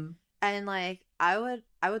 10, mm-hmm. and, like, I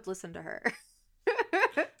would listen to her.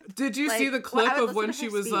 Did you see the clip of when she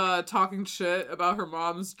was talking shit about her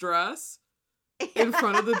mom's dress in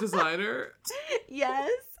front of the designer? Yes.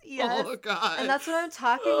 Oh God. And that's what I'm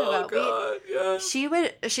talking about. God, yeah. She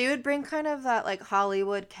would bring kind of that, like,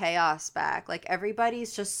 Hollywood chaos back. Like, everybody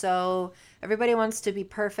wants to be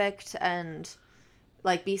perfect and,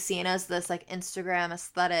 like, be seen as this, like, Instagram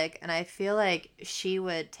aesthetic, and I feel like she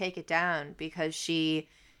would take it down because she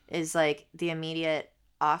is, like, the immediate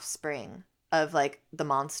offspring of, like, the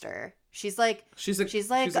monster. She's a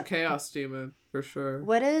chaos demon for sure.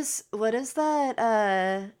 What is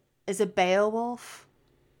that? Is it Beowulf?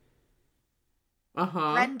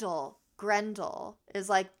 Grendel is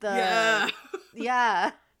like the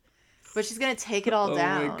yeah, but she's gonna take it all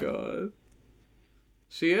down. Oh my God,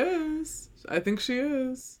 she is. I think she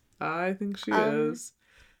is.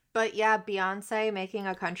 But yeah, Beyonce making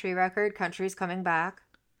a country record. Country's coming back.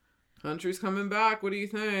 What do you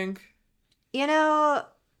think? You know,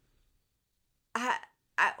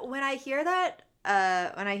 when I hear that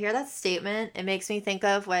statement, it makes me think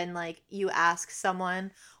of when, like, you ask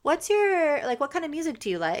someone, what kind of music do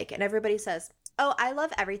you like? And everybody says, oh, I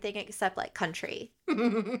love everything except, like, country.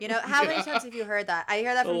 You know, how many times have you heard that? I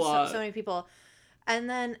hear that from so many people.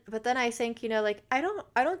 But then I think, you know, like, I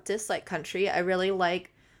don't dislike country. I really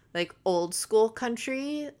like old school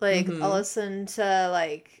country. Like, I'll listen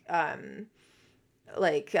to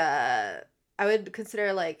I would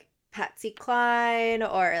consider, like, Patsy Cline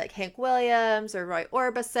or, like, Hank Williams or Roy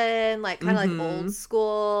Orbison, like, kind of like old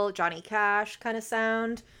school Johnny Cash kind of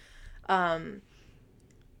sound. And,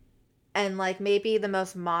 like, maybe the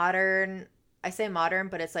most modern, I say modern,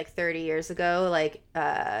 but it's like 30 years ago, like,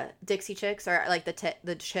 Dixie Chicks, or like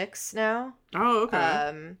the Chicks now. Oh,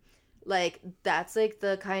 okay. Like, that's, like,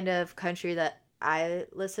 the kind of country that I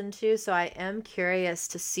listen to. So I am curious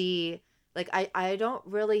to see, like, I don't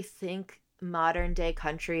really think modern day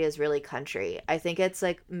country is really country. I think it's,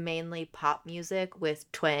 like, mainly pop music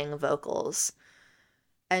with twang vocals.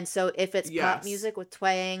 And so if it's pop music with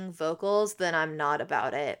twang vocals, then I'm not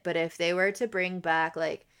about it. But if they were to bring back,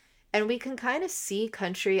 like, and we can kind of see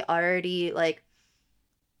country already, like,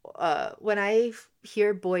 when I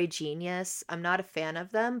hear Boy Genius, I'm not a fan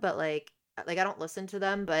of them, but, like I don't listen to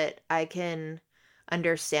them, but I can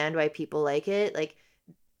understand why people like it. Like,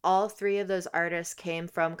 all three of those artists came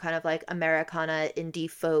from kind of, like, Americana indie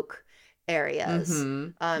folk areas.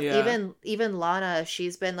 Even Lana,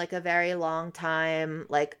 she's been, like, a very long time,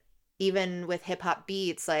 like, even with hip hop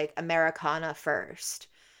beats, like, Americana first.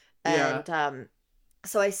 And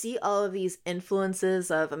so I see all of these influences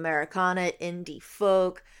of Americana, indie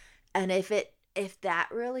folk, and if that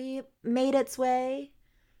really made its way,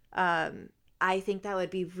 I think that would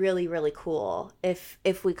be really, really cool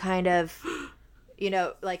if we kind of, you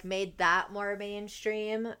know, like, made that more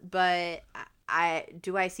mainstream. But I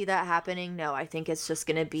see that happening? No, I think it's just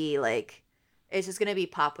gonna be, like,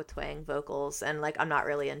 pop with twang vocals, and, like, I'm not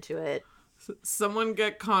really into it. Someone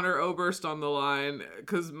get Connor Oberst on the line,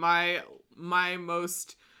 because my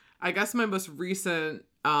most recent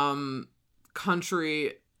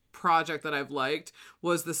country project that I've liked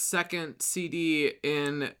was the second CD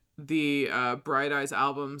in the Bright Eyes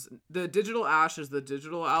albums. The Digital Ash is the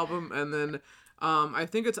digital album, and then I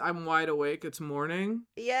think it's I'm Wide Awake, it's Morning.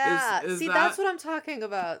 Yeah. See, that's what I'm talking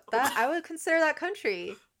about. That I would consider that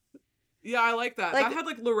country. Yeah, I like that. Like, that had,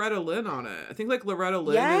 like, Loretta Lynn on it. I think, like, Loretta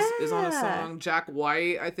Lynn is on a song. Jack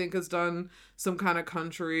White, I think, has done some kind of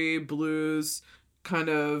country, blues kind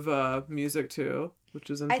of music too,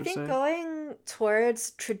 which is interesting. I think going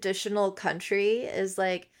towards traditional country is,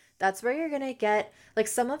 like, that's where you're gonna get, like,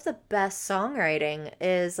 some of the best songwriting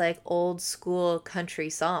is, like, old school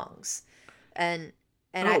country songs. And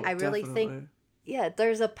I really think,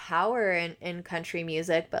 there's a power in country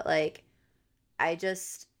music, but, like, I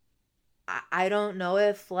don't know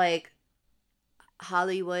if, like,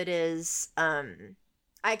 Hollywood is,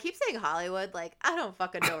 I keep saying Hollywood, like, I don't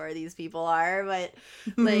fucking know where these people are, but,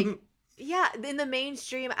 like, yeah, in the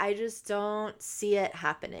mainstream, I just don't see it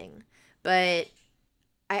happening. But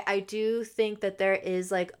I do think that there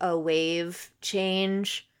is, like, a wave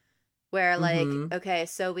change where, like, okay,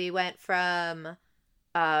 so we went from,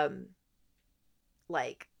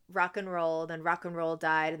 like, rock and roll, then rock and roll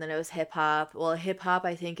died, and then it was hip hop. Well, hip hop,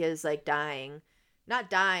 I think, is, like, dying. Not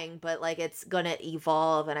dying, but, like, it's gonna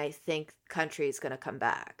evolve, and I think country is gonna come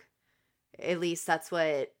back. At least that's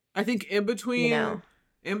what I think in between, you know.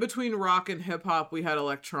 in between rock and hip hop, we had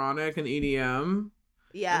electronic and EDM. And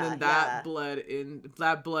Yeah, then yeah. that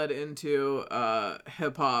bled into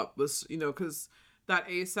hip hop, was, you know, because that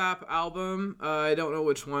ASAP album, I don't know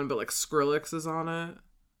which one, but like Skrillex is on it.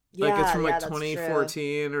 Like it's Yeah, from like yeah, that's true.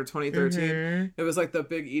 2014 or 2013. Mm-hmm. It was like the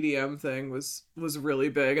big EDM thing was really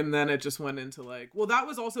big, and then it just went into like, well, that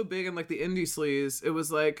was also big in like the indie sleaze. It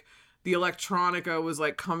was like the electronica was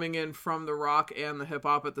like coming in from the rock and the hip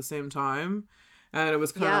hop at the same time. And it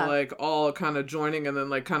was kind of Yeah. like all kind of joining and then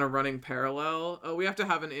like kind of running parallel. Oh, we have to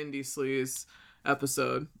have an indie sleaze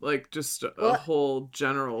episode, like just a Well, whole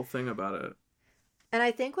general thing about it. and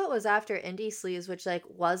I think what was after Indie Sleaze, which like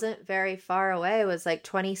wasn't very far away, was like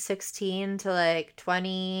 2016 to like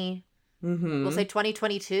 20, we'll say Mm-hmm.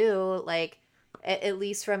 2022, like at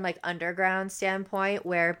least from like underground standpoint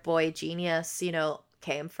where Boy Genius,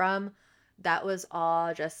 came from. That was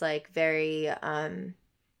all just like very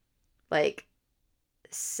like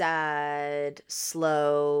sad,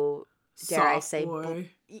 slow, dare I Soft say, boy.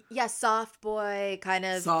 yeah, soft boy kind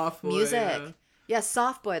of Soft boy, yeah. music. Yeah,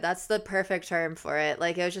 soft boy, that's the perfect term for it.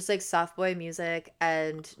 Like it was just like soft boy music,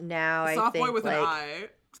 and now I Soft boy think with an like I.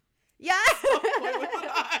 yeah. Soft boy with an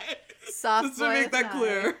I. Soft Just to boy make with an that eye.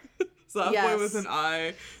 clear. Soft boy with an Yes.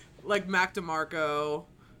 I. Like Mac DeMarco,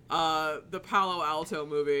 the Palo Alto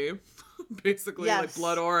movie. Basically, like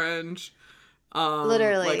Blood Yes. Orange. Like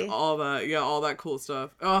Literally. all that, yeah, all that cool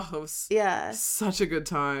stuff. Oh, it was Yeah. such a good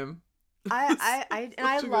time. And I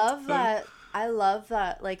Such a good love time. that. I love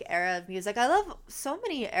that like era of music. I love so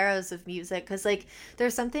many eras of music because like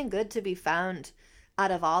there's something good to be found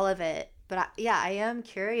out of all of it. But yeah, I am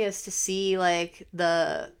curious to see like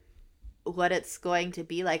the what it's going to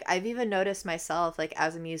be like. I've even noticed myself like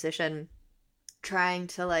as a musician trying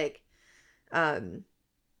to um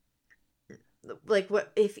like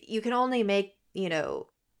what if you can only make,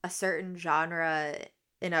 a certain genre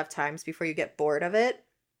enough times before you get bored of it.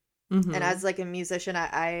 And Mm-hmm. as like a musician,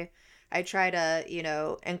 I try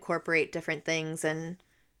to, incorporate different things, and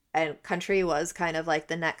country was kind of like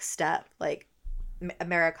the next step, like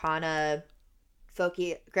Americana,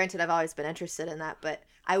 folky. Granted, I've always been interested in that, but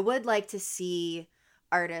I would like to see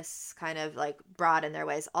artists kind of like broaden their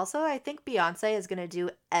ways. Also, I think Beyonce is going to do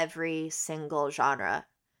every single genre,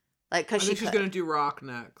 like because I she think she's gonna could. do rock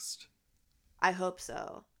next. I hope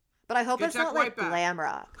so. But I hope Get it's Jack not White like back. glam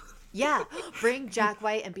rock. Yeah, bring Jack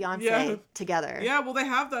White and Yeah. Beyonce together. Yeah, well they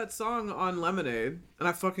have that song on Lemonade and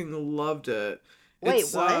I fucking loved it. Wait,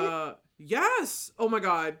 It's what? yes. Oh my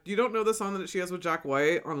god. You don't know the song that she has with Jack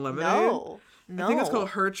White on Lemonade? No. I think it's called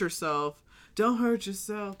No. Hurt Yourself. Don't hurt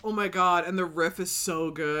yourself. Oh my god, and the riff is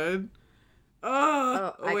so good.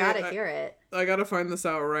 Oh, Oh I wait, gotta hear it. I gotta find this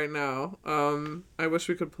out right now. I wish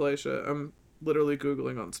we could play shit. I'm literally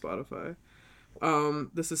Googling on Spotify.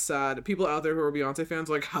 This is sad. People out there who are Beyonce fans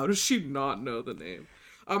are like, how does she not know the name?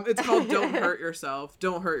 It's called Don't Hurt Yourself.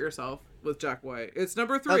 Don't Hurt Yourself with Jack White. It's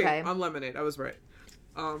number 3 Okay. on Lemonade. I was right.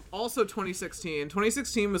 Also 2016.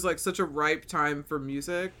 2016 was like such a ripe time for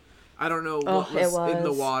music. I don't know Oh, what it was in the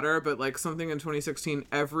was. water, but like something in 2016,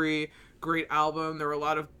 every great album. There were a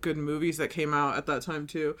lot of good movies that came out at that time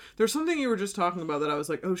too. There's something you were just talking about that I was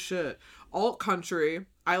like, oh shit. Alt country.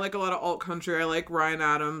 I like a lot of alt country. I like Ryan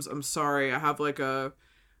Adams. I'm sorry. I have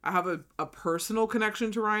a personal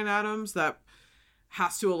connection to Ryan Adams that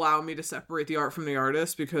has to allow me to separate the art from the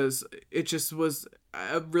artist because it just was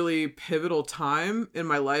a really pivotal time in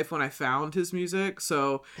my life when I found his music.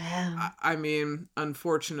 So, Damn. I mean,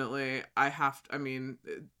 unfortunately, I mean,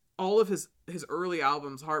 all of his early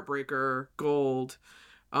albums, Heartbreaker, Gold,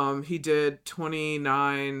 he did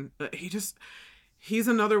 29. He's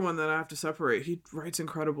another one that I have to separate. He writes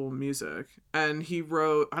incredible music. And he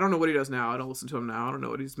wrote, I don't know what he does now. I don't listen to him now. I don't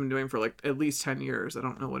know what he's been doing for like at least 10 years. I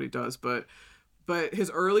don't know what he does, but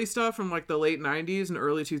his early stuff from like the late 90s and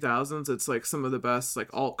early 2000s, it's like some of the best like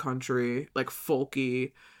alt country, like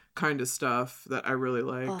folky kind of stuff that I really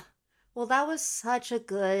like. Oh, well, that was such a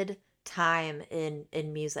good time in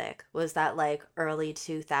music. Was that like early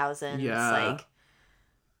 2000s? Yeah.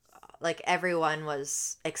 Like everyone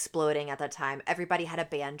was exploding at that time. Everybody had a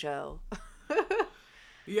banjo.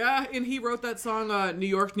 Yeah, and he wrote that song New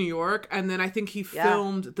York, New York, and then I think he Yeah.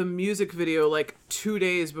 filmed the music video like 2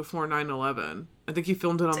 days before 9/11. I think he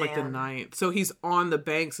filmed it on like the Damn. 9th. So he's on the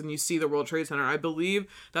banks and you see the World Trade Center. I believe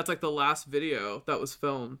that's like the last video that was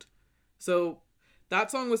filmed. So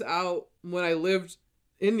that song was out when I lived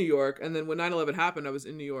in New York, and then when 9/11 happened, I was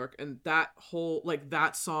in New York, and that whole like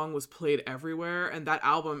that song was played everywhere, and that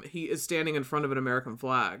album, he is standing in front of an American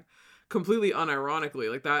flag. Completely unironically.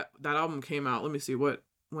 Like that album came out. Let me see, what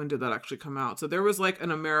when did that actually come out? So there was like an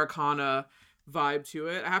Americana vibe to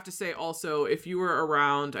it. I have to say also, if you were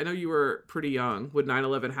around, I know you were pretty young when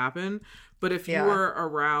 9/11 happened, but if you were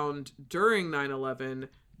around during 9/11,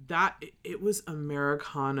 that it was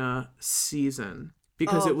Americana season,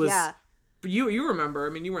 because it was you remember. I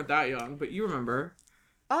mean, you weren't that young, but you remember.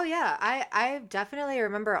 Oh yeah, I definitely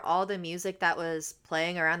remember all the music that was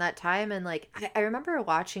playing around that time, and like I remember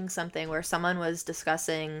watching something where someone was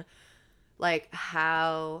discussing like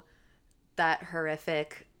how that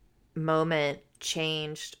horrific moment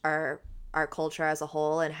changed our culture as a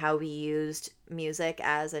whole, and how we used music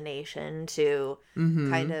as a nation to kind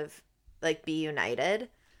Mm-hmm. of like be united.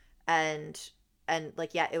 And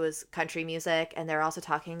like yeah, it was country music, and they're also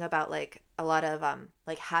talking about like a lot of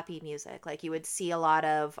like happy music. Like you would see a lot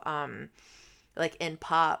of like in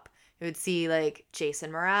pop, you would see like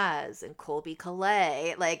Jason Mraz and Colby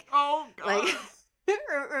Calais, Oh like God.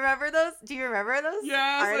 remember those? Do you remember those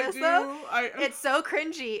Yes, I artists though? do. I It's so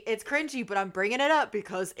cringy. It's cringy, but I'm bringing it up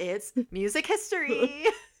because it's music history.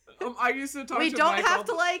 I used to talk We to don't Mike have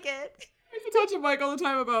to like it. I used to talk to Mike all the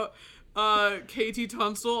time about KT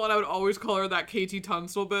Tunstall, and I would always call her that KT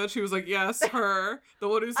Tunstall bitch. He was like, yes, her, the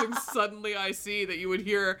one who sings Suddenly I See, that you would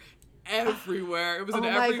hear everywhere. It was in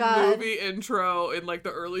Oh my every god. movie intro in like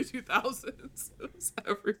the early 2000s. It was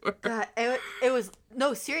everywhere. God, it was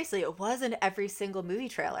no, seriously, it was in every single movie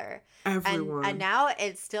trailer. And Everyone. now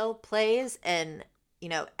it still plays in, you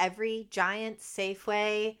know, every Giant,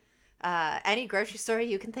 Safeway, any grocery store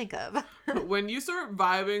you can think of. When you start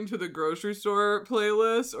vibing to the grocery store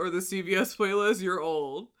playlist or the CVS playlist, you're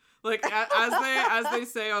old. Like as they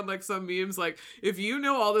say on like some memes, like if you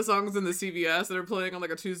know all the songs in the CVS that are playing on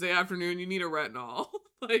like a Tuesday afternoon, you need a retinol.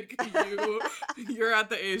 Like you're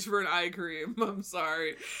at the age for an eye cream. I'm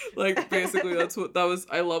sorry. Like basically that's what that was.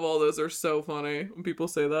 I love all those. They're so funny when people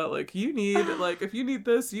say that. Like you need like if you need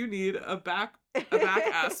this, you need a back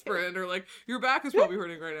aspirin, or like your back is probably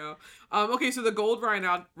hurting right now. Okay, so the Gold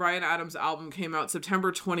Ryan Adams album came out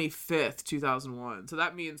September 25th, 2001. So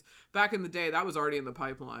that means back in the day that was already in the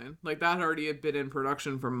pipeline. Like that already had been in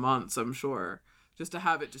production for months, I'm sure, just to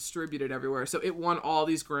have it distributed everywhere. So it won all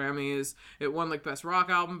these Grammys. It won like best rock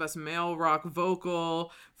album, best male rock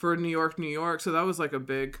vocal for New York, New York. So that was like a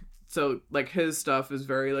big, so like his stuff is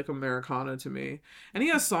very like Americana to me. And he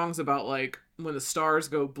has songs about like when the stars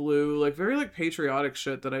go blue, like very like patriotic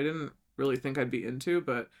shit that I didn't really think I'd be into,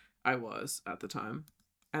 but I was at the time.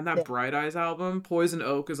 And that Yeah. Bright Eyes album, Poison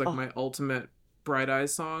Oak, is like Oh, my ultimate Bright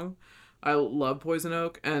Eyes song. I love Poison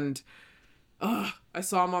Oak, and I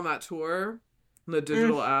saw him on that tour, the mm,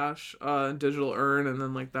 Digital Ash, Digital Urn, and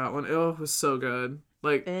then like that one. Oh, it was so good.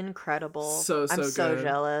 Like incredible. so I'm so so good.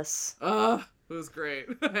 jealous. It was great.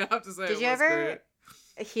 I have to say Did it you was great. ever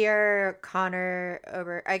hear Connor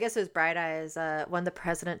over, I guess it was Bright Eyes, when the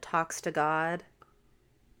president talks to God?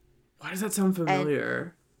 Why does that sound And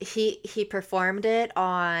familiar? he performed it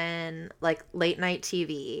on like late night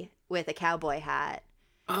TV with a cowboy hat.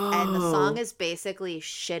 And the song Oh. is basically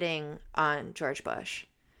shitting on George Bush.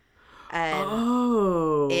 And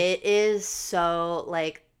Oh. it is so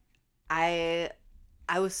like I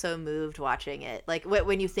I was so moved watching it. Like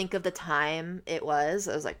when you think of the time it was,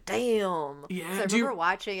 I was like, damn. Because I Yeah. Do remember you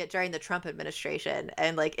watching it during the Trump administration,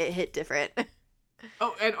 and like it hit different.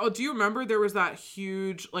 do you remember there was that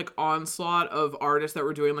huge like onslaught of artists that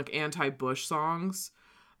were doing like anti-Bush songs?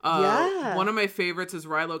 One Yeah. of my favorites is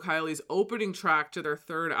Rilo Kiley's opening track to their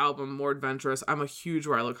third album, More Adventurous. I'm a huge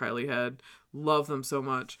Rilo Kiley head. Love them so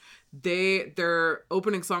much. Their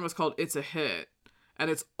opening song was called It's a Hit, and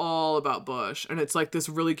it's all about Bush, and it's like this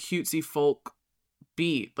really cutesy folk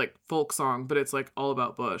beat, like folk song, but it's like all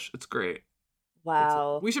about Bush. It's great.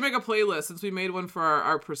 Wow. We should make a playlist since we made one for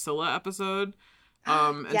our Priscilla episode.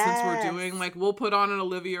 And since we're doing Yes. like we'll put on an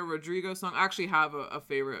Olivia Rodrigo song. I actually have a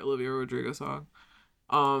favorite Olivia Rodrigo song.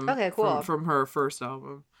 Okay, From cool. her first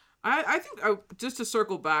album. I think just to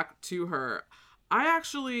circle back to her, I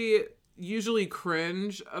actually usually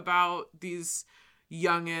cringe about these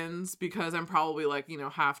youngins because I'm probably like,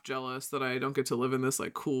 half jealous that I don't get to live in this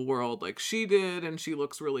like cool world like she did, and she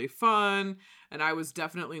looks really fun, and I was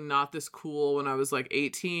definitely not this cool when I was like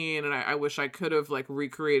 18, and I wish I could have like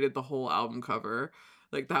recreated the whole album cover.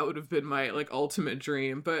 Like that would have been my like ultimate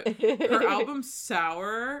dream. But her album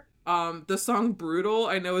Sour, the song Brutal,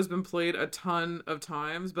 I know has been played a ton of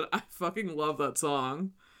times, but I fucking love that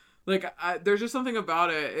song. Like there's just something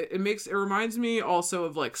about it. It reminds me also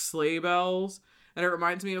of like Sleigh Bells, and it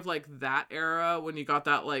reminds me of like that era when you got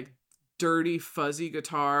that like dirty fuzzy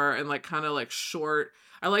guitar and like kind of like short.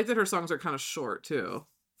 I like that her songs are kind of short too,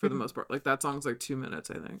 for the most part. Like that song's like 2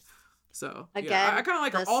 minutes, I think. So yeah, I Again, kind of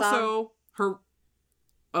like her. the song. Also, her.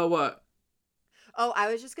 Oh, what? Oh,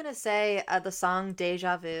 I was just gonna say the song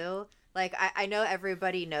Deja Vu. Like, I know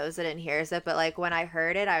everybody knows it and hears it, but like when I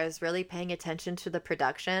heard it, I was really paying attention to the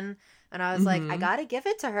production and I was like, I Mm-hmm. gotta give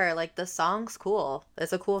it to her. Like, the song's cool.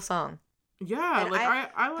 It's a cool song. Yeah, And like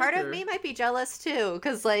I like part of her. me might be jealous too,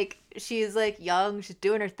 because like she's like young, she's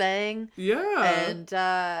doing her thing. Yeah. And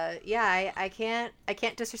yeah, I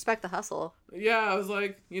can't disrespect the hustle. Yeah, I was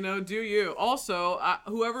like, do you. Also,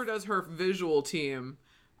 whoever does her visual team,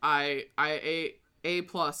 I a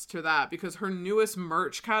plus to that because her newest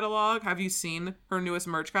merch catalog, have you seen her newest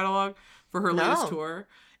merch catalog for her latest No. tour?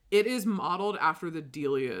 It is modeled after the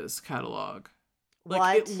Delia's catalog.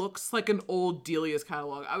 Like it What? looks like an old Delia's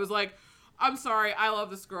catalog. I was like, I'm sorry, I love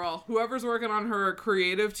this girl. Whoever's working on her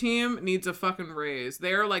creative team needs a fucking raise.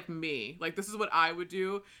 They're like me. Like this is what I would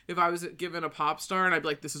do if I was given a pop star and I'd be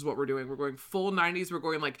like, this is what we're doing. We're going full 90s. We're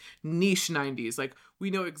going like niche 90s. Like we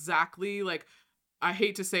know exactly like I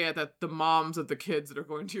hate to say it that the moms of the kids that are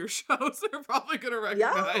going to your shows are probably going to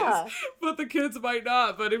recognize, Yeah. but the kids might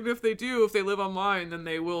not. But even if they do, if they live online, then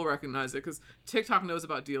they will recognize it because TikTok knows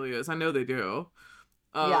about Delia's. I know they do.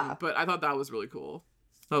 Yeah. But I thought that was really cool.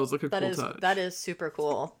 That was like a That cool is touch. that is super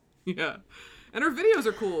cool. Yeah. And her videos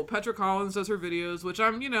are cool. Petra Collins does her videos, which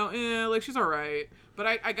I'm, like she's all right. But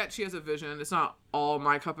I get she has a vision. It's not all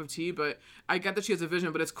my cup of tea, but I get that she has a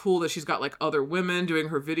vision, but it's cool that she's got like other women doing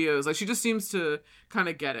her videos. Like she just seems to kind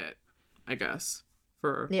of get it, I guess,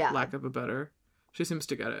 for Yeah. lack of a better. She seems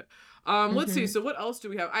to get it. Let's see. Hmm. So what else do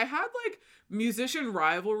we have? I had like musician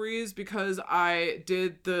rivalries because I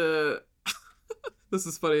did the this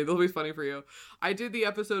is funny. It'll be funny for you. I did the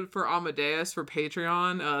episode for Amadeus for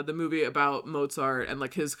Patreon, the movie about Mozart and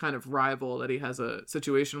like his kind of rival that he has a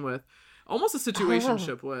situation with, almost a Oh.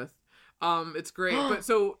 situationship with. It's great. But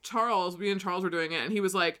so Charles, we and Charles were doing it, and he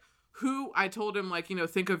was like, "Who?" I told him like,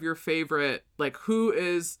 think of your favorite. Like, who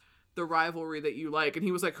is the rivalry that you like? And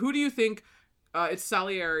he was like, "Who do you think?" It's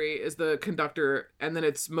Salieri is the conductor, and then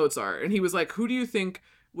it's Mozart. And he was like, "Who do you think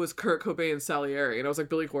was Kurt Cobain's Salieri?" And I was like,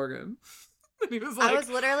 "Billy Corgan." And he was I like, was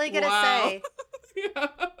literally gonna wow. say Yeah.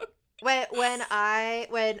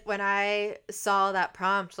 when I saw that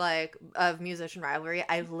prompt like of musician rivalry,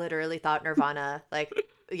 I literally thought Nirvana. Like,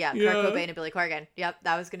 yeah, Kurt Yeah. Cobain and Billy Corgan. Yep,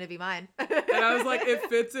 that was gonna be mine. And I was like, it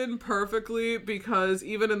fits in perfectly because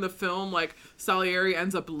even in the film, like Salieri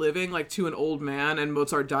ends up living like to an old man and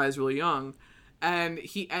Mozart dies really young. And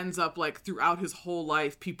he ends up like throughout his whole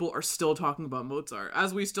life, people are still talking about Mozart,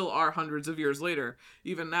 as we still are hundreds of years later,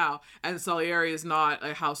 even now. And Salieri is not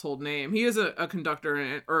a household name. He is a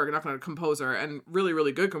conductor or not a composer and really,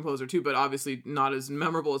 really good composer too, but obviously not as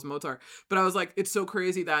memorable as Mozart. But I was like, it's so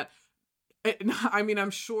crazy that I mean, I'm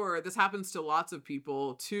sure this happens to lots of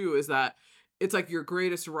people too, is that it's like your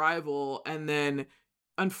greatest rival, and then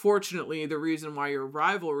unfortunately, the reason why your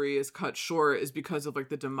rivalry is cut short is because of like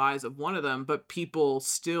the demise of one of them, but people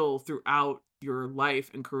still throughout your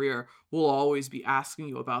life and career will always be asking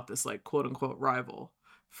you about this like quote unquote rival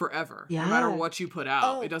forever. No matter Yeah. what you put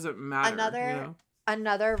out, it Oh, doesn't matter, you another know?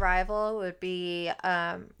 another rival would be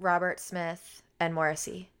Robert Smith and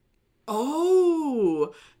Morrissey.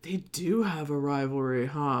 Oh, they do have a rivalry, They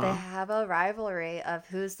huh? have a rivalry of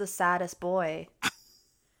who's the saddest boy.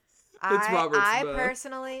 It's I Robert I Smith.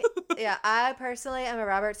 personally, yeah, I personally am a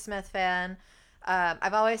Robert Smith fan.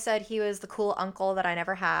 I've always said he was the cool uncle that I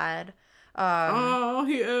never had. Um, Oh,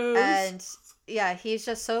 he is. and yeah, he's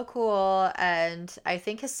just so cool, and I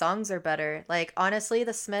think his songs are better. Like, honestly,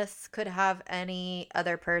 the Smiths could have any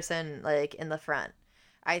other person like in the front.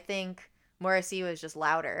 I think Morrissey was just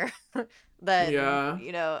louder than,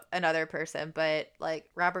 Yeah. another person, but like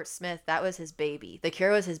Robert Smith, that was his baby. The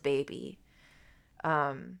Cure was his baby.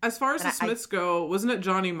 As far as And the I Smiths go, wasn't it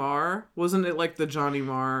Johnny Marr? Wasn't it like the Johnny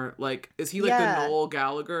Marr? Like, is he like the yeah, Noel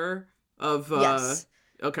Gallagher of yes.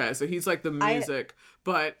 okay, so he's like the I music,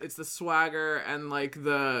 but it's the swagger and like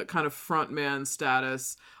the kind of frontman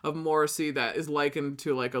status of Morrissey that is likened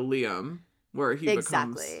to like a Liam, where he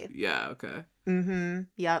becomes exactly. yeah, okay. Mm-hmm.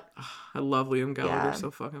 Yep. I love Liam Gallagher Yeah.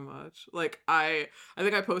 so fucking much. Like I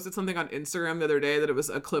think I posted something on Instagram the other day that it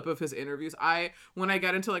was a clip of his interviews. When I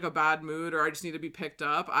get into like a bad mood or I just need to be picked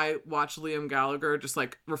up, I watch Liam Gallagher just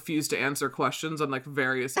like refuse to answer questions on like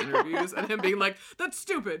various interviews and him being like, "That's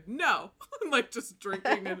stupid. No." Like just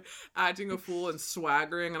drinking and acting a fool and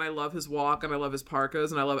swaggering, and I love his walk and I love his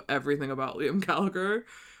parkas and I love everything about Liam Gallagher.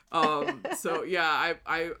 So yeah,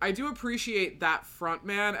 I do appreciate that front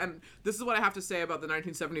man, and this is what I have to say about the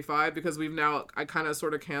 1975 because we've kind of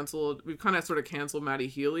sort of canceled Matty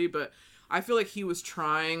Healy, but I feel like he was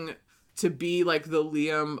trying to be like the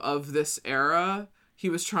Liam of this era. he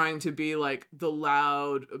was trying to be like the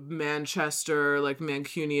loud Manchester, like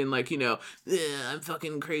Mancunian, like, you know, I'm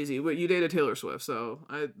fucking crazy. But you dated Taylor Swift, so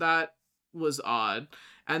that was odd.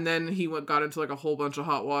 And then he got into like a whole bunch of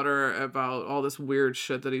hot water about all this weird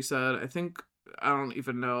shit that he said. I don't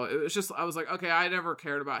even know. It was just, I was like, okay, I never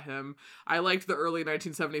cared about him. I liked the early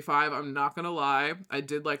 1975. I'm not gonna lie. I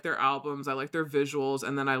did like their albums. I liked their visuals.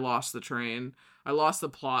 And then I lost the train. I lost the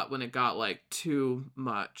plot when it got like too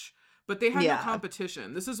much. But they had no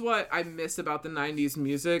competition. This is what I miss about the 90s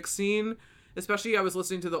music scene. Especially, I was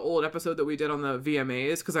listening to the old episode that we did on the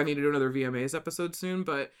VMAs, because I need to do another VMAs episode soon.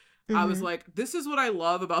 But I was like, this is what I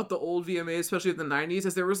love about the old VMAs, especially in the 90s,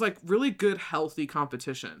 is there was like really good, healthy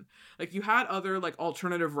competition. Like you had other like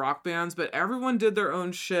alternative rock bands, but everyone did their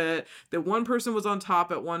own shit. That one person was on top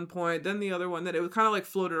at one point, then the other one, then it was kind of like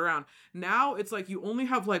floated around. Now it's like you only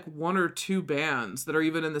have like one or two bands that are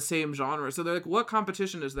even in the same genre. So they're like, what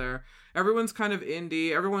competition is there? Everyone's kind of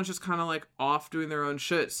indie. Everyone's just kind of like off doing their own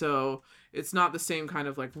shit. So it's not the same kind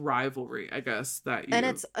of like rivalry, I guess, that you and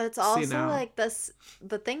it's also now. like this.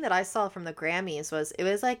 The thing that I saw from the Grammys was it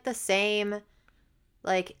was like the same,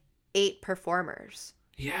 like 8 performers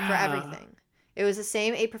for everything. It was the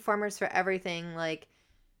same 8 performers for everything, like,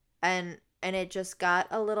 and it just got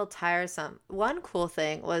a little tiresome. One cool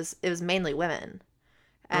thing was it was mainly women,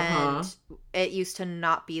 and it used to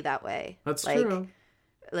not be that way. That's like, true.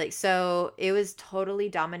 Like, so it was totally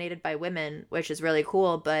dominated by women, which is really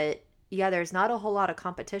cool, but yeah, there's not a whole lot of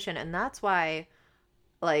competition, and that's why,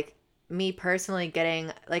 like, me personally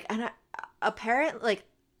getting like, and apparent like,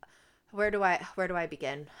 where do I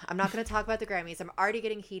begin? I'm not going to talk about the Grammys. I'm already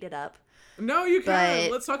getting heated up. No, you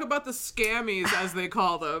can. Let's talk about the scammies, as they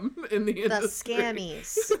call them in the industry. The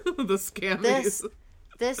scammies. The scammies.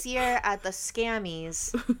 This year at the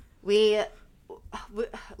scammies,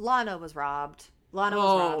 Lana was robbed. Lana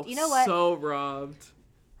was robbed. You know what? So robbed.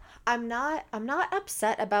 I'm not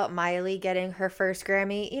upset about Miley getting her first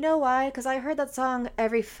Grammy. You know why? Because I heard that song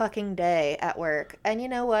every fucking day at work. And you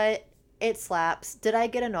know what? It slaps. Did I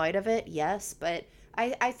get annoyed of it? Yes, but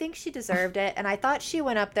I think she deserved it, and I thought she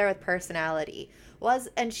went up there with personality.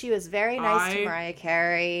 And she was very nice to Mariah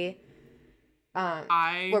Carey. What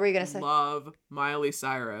were you gonna say? Love Miley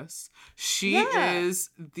Cyrus. She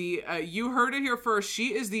is the you heard it here first.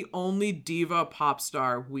 She is the only diva pop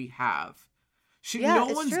star we have. No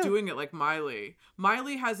one's doing it like Miley.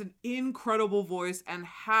 Miley has an incredible voice and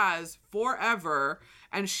has forever.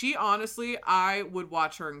 And she, honestly, I would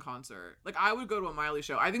watch her in concert. Like, I would go to a Miley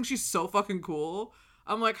show. I think she's so fucking cool.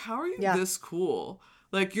 I'm like, how are you this cool?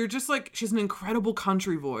 Like, you're just like, she's an incredible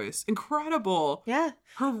country voice. Incredible. Yeah.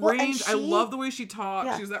 Her range, I love the way she talks.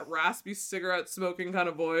 Yeah. She's that raspy cigarette smoking kind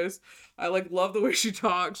of voice. I like love the way she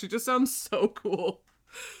talks. She just sounds so cool.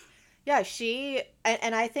 Yeah,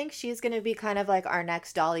 and I think she's going to be kind of like our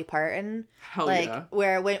next Dolly Parton. Hell like, yeah.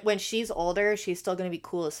 Where when she's older, she's still going to be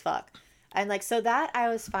cool as fuck. And like, so that I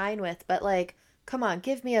was fine with, but like, come on,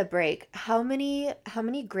 give me a break. How many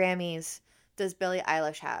Grammys does Billie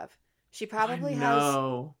Eilish have? She probably has,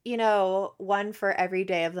 you know, one for every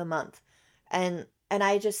day of the month. And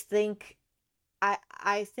I just think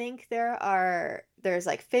I think there's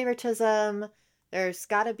like favoritism. There's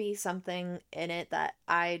got to be something in it that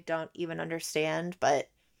I don't even understand, but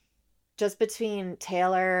just between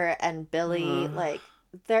Taylor and Billie, like,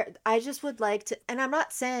 I just would like to, and I'm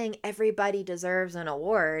not saying everybody deserves an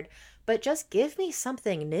award, but just give me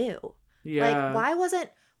something new. Yeah. Like,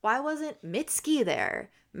 why wasn't Mitski there?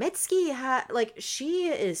 Mitski she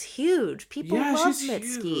is huge. People love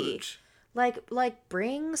Mitski. Huge. Like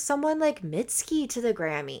bring someone like Mitski to the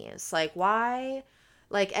Grammys. Like, why?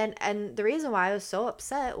 Like, and the reason why I was so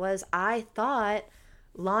upset was I thought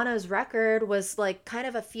Lana's record was like kind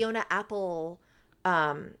of a Fiona Apple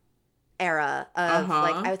era of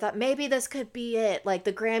like, I thought maybe this could be it. Like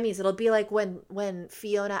the Grammys, it'll be like when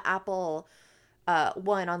Fiona Apple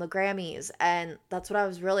won on the Grammys, and that's what I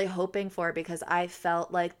was really hoping for, because I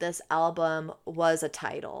felt like this album was a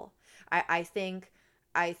title. I think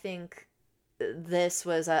this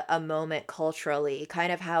was a moment culturally,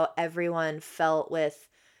 kind of how everyone felt with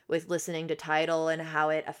listening to Tidal and how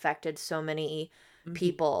it affected so many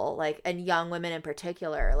people, like, and young women in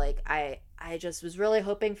particular. Like, I just was really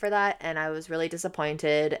hoping for that, and I was really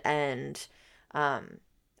disappointed, and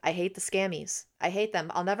I hate the scammies. I hate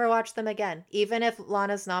them. I'll never watch them again. Even if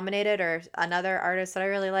Lana's nominated or another artist that I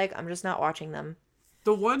really like, I'm just not watching them.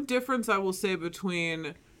 The one difference I will say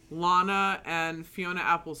between Lana and Fiona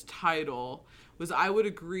Apple's Tidal was, I would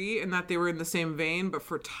agree in that they were in the same vein, but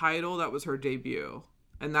for Tidal, that was her debut.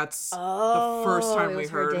 And that's the first time we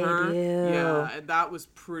heard her. Yeah, and that was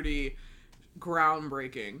pretty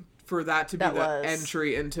groundbreaking for that to be the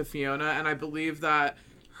entry into Fiona. And I believe that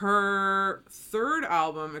her third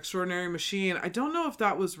album, Extraordinary Machine, I don't know if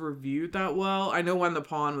that was reviewed that well. I know When the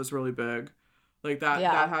Pawn was really big. Like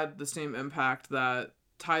that had the same impact that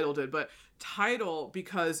Tidal did. But Tidal,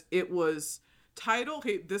 because it was Tidal,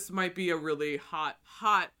 okay, this might be a really hot,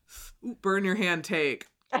 burn your hand take.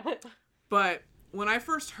 But when I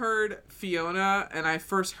first heard Fiona and I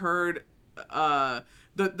first heard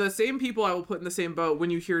the same people I will put in the same boat when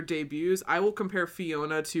you hear debuts, I will compare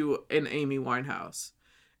Fiona to an Amy Winehouse.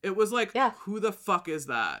 It was like, who the fuck is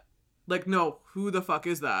that? Like, no, who the fuck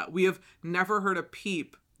is that? We have never heard a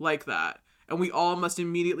peep like that. And we all must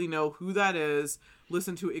immediately know who that is,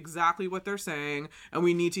 listen to exactly what they're saying, and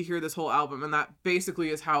we need to hear this whole album. And that basically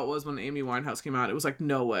is how it was when Amy Winehouse came out. It was like,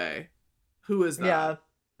 no way. Who is that? Yeah.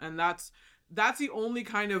 And that's the only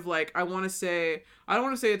kind of, like, I don't want to say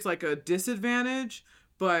it's like a disadvantage,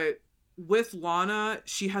 but with Lana,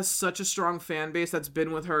 she has such a strong fan base that's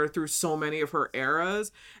been with her through so many of her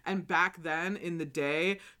eras. And back then in the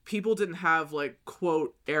day, people didn't have, like,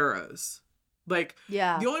 quote, eras. Like,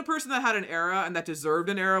 the only person that had an era and that deserved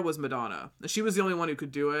an era was Madonna. She was the only one who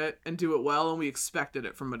could do it and do it well, and we expected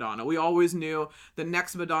it from Madonna. We always knew the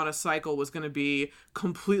next Madonna cycle was going to be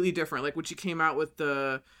completely different. Like, when she came out with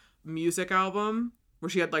the Music album, where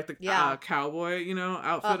she had, like, the cowboy,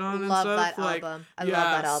 outfit on and stuff. That like, album. I love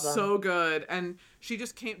that album. So good. And she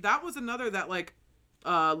just came... That was another that, like,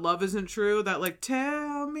 Love Isn't True, that, like,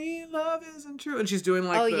 tell me love isn't true. And she's doing,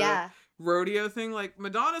 like, rodeo thing. Like,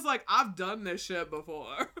 Madonna's like, I've done this shit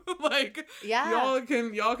before. Like, y'all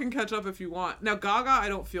can catch up if you want. Now, Gaga, I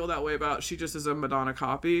don't feel that way about. She just is a Madonna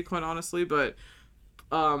copy, quite honestly, but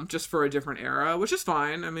just for a different era, which is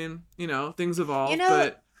fine. I mean, things evolve.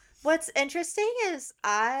 But what's interesting is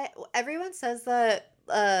everyone says that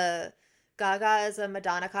Gaga is a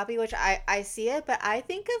Madonna copy, which I see it, but I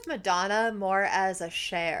think of Madonna more as a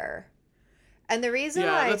Cher. And the reason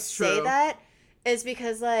why I say that is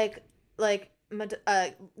because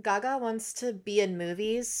Gaga wants to be in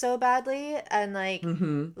movies so badly, and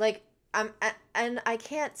and I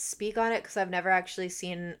can't speak on it because I've never actually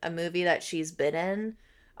seen a movie that she's been in.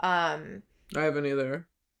 I haven't either.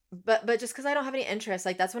 But just because I don't have any interest,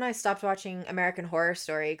 like, that's when I stopped watching American Horror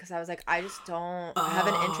Story, because I was like, I just don't have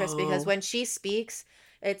an interest, because when she speaks,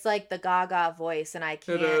 it's like the Gaga voice, and I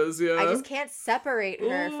can't. It is, I just can't separate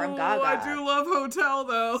her from Gaga. I do love Hotel,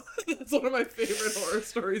 though. It's one of my favorite Horror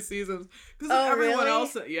Story seasons. Because everyone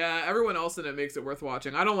else in it makes it worth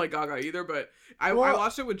watching. I don't like Gaga either, but I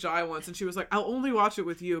watched it with Jai once, and she was like, I'll only watch it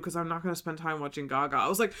with you because I'm not going to spend time watching Gaga. I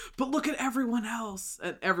was like, but look at everyone else.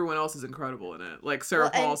 And everyone else is incredible in it. Like,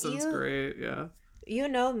 Sarah Paulson's great, You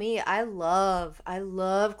know me, I love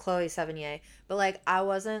Chloe Sevigny, but, like, I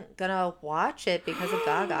wasn't gonna watch it because of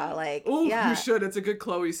Gaga. Like, you should. It's a good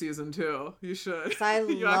Chloe season too. You should. I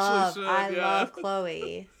love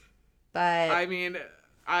Chloe, but I mean,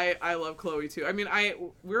 I love Chloe too. I mean, I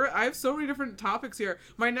have so many different topics here.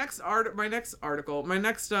 My next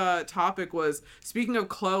topic was, speaking of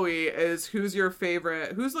Chloe, is who's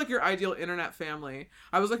like your ideal internet family?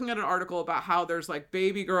 I was looking at an article about how there's, like,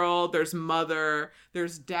 baby girl, there's mother,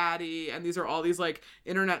 there's daddy, and these are all these, like,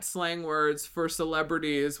 internet slang words for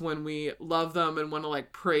celebrities. When we love them and want to,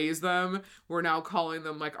 like, praise them, we're now calling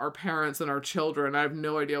them, like, our parents and our children. I have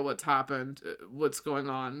no idea what's going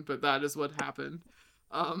on, but that is what happened.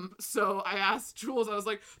 So I asked Jules, I was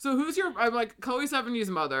like, so I'm like, Chloe Sevigny's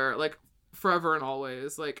mother, like, forever and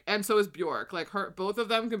always, like, and so is Bjork. Like, both of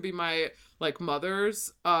them can be my, like,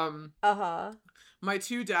 mothers. My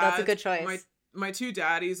two dads. That's a good choice. My two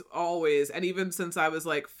daddies always, and even since I was,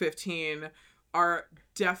 like, 15, are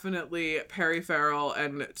definitely Perry Farrell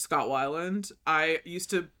and Scott Weiland. I used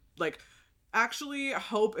to, like, actually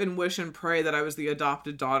hope and wish and pray that I was the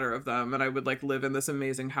adopted daughter of them, and I would, like, live in this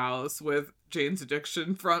amazing house with Jane's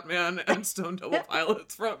Addiction frontman and Stone Temple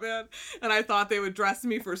Pilots frontman, and I thought they would dress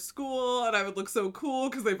me for school and I would look so cool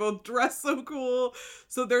because they both dress so cool.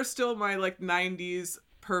 So they're still my, like, 90s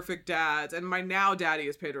perfect dads. And my now daddy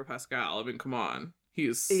is Pedro Pascal. I mean, come on,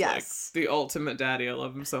 he's like the ultimate daddy. I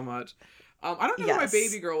love him so much. I don't know who my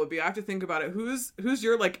baby girl would be. I have to think about it. Who's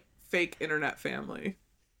your, like, fake internet family?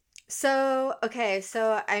 So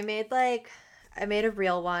I made a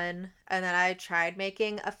real one, and then I tried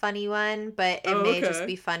making a funny one, but it may just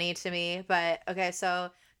be funny to me. But okay,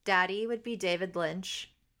 so daddy would be David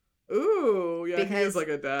Lynch. Ooh, yeah, he is like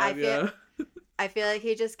a dad, I feel like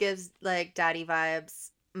he just gives, like, daddy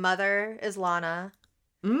vibes. Mother is Lana.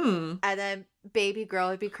 And then baby girl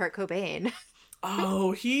would be Kurt Cobain.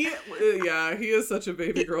 Oh, he is such a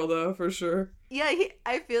baby girl though, for sure. Yeah,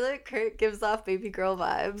 I feel like Kurt gives off baby girl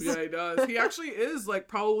vibes. Yeah, he does. He actually is like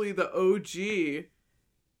probably the OG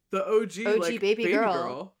like baby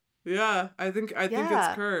girl. Yeah, I think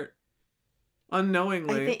it's Kurt.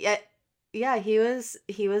 Unknowingly. I think yeah, he was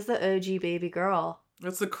the OG baby girl.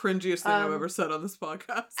 That's the cringiest thing I've ever said on this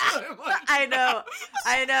podcast. Like, I know.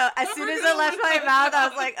 As soon as it left my mouth, I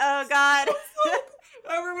was like, oh god.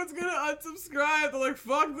 Everyone's gonna unsubscribe. They're like,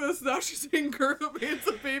 fuck this. Now she's saying Kurt Cobain's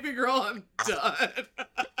a baby girl. I'm done.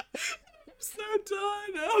 I'm so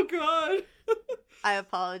done. Oh god. I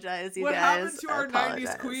apologize, you guys. What happened to our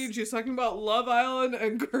 90s queen? She's talking about Love Island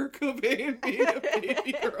and Kurt Cobain being a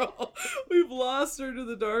baby girl. We've lost her to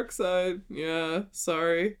the dark side. Yeah,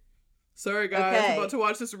 sorry. Sorry, guys. Okay. I'm about to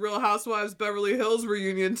watch this Real Housewives Beverly Hills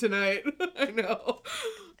reunion tonight. I know.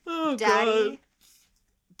 Oh, God.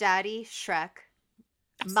 Daddy Shrek,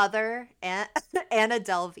 Mother Anna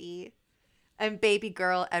Delvey, and baby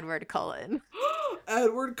girl Edward Cullen.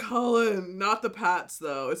 Edward Cullen. Not the Pats,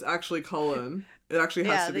 though. It's actually Cullen. It actually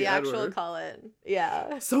has to be Edward. Yeah, the actual Cullen.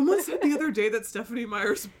 Yeah. Someone said the other day that Stephanie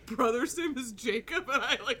Meyer's brother's name is Jacob, and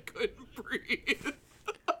I, couldn't breathe.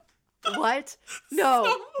 What?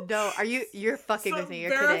 No. You're fucking with me.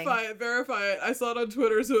 You're kidding. Verify it. I saw it on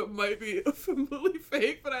Twitter, so it might be completely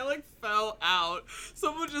fake, but I, fell out.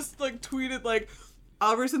 Someone just, tweeted,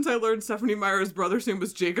 ever since I learned Stephanie Meyer's brother's name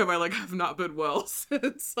was Jacob, I, have not been well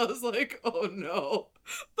since. I was like, oh, no.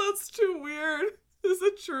 That's too weird. Is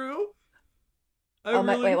it true?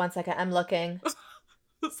 Wait 1 second. I'm looking.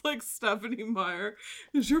 It's like Stephanie Meyer.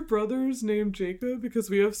 Is your brother's name Jacob? Because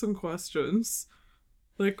we have some questions.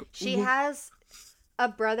 She has a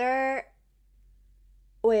brother.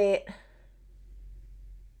 Wait.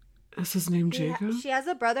 Is his name Jacob? She has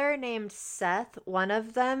a brother named Seth. One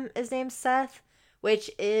of them is named Seth,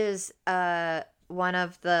 which is one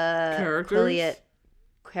of the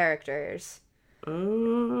characters.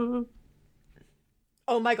 Oh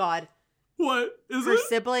my god. What is Her it?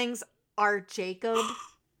 siblings are Jacob,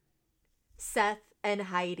 Seth, and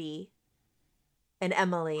Heidi, and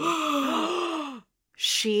Emily.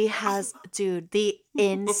 She has, dude, the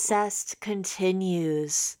incest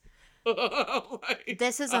continues. Oh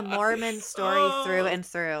this is a Mormon story through and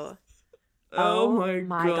through. Oh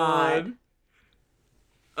my god.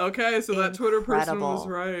 Okay, so that Twitter person was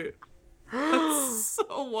right. That's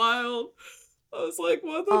so wild. I was like,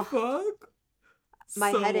 what the fuck?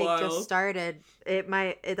 My headache just started.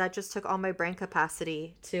 That just took all my brain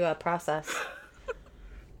capacity to process.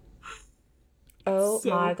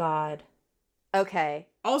 My god. Okay.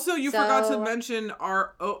 Also, you forgot to mention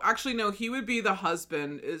actually no, he would be the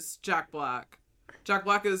husband is Jack Black. Jack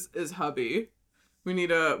Black is hubby. We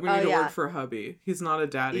need a word for hubby. He's not a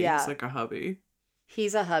daddy, he's like a hubby.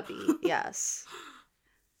 He's a hubby, yes.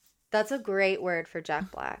 That's a great word for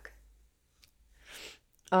Jack Black.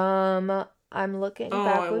 I'm looking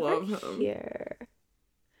back over here.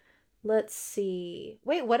 Let's see.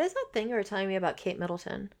 Wait, what is that thing you were telling me about Kate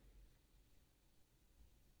Middleton?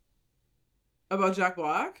 About Jack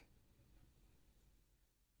Black?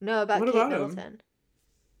 No, about Kate Middleton.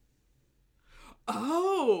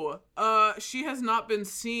 Oh, she has not been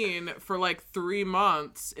seen for 3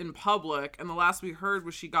 months in public, and the last we heard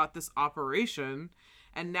was she got this operation,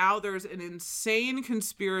 and now there's an insane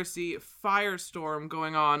conspiracy firestorm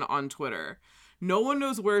going on Twitter. No one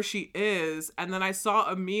knows where she is, and then I saw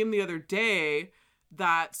a meme the other day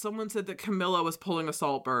that someone said that Camilla was pulling a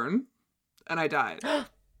Saltburn, and I died.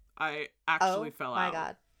 I actually fell out. Oh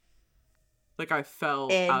my god. I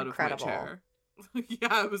fell out of my chair. Yeah,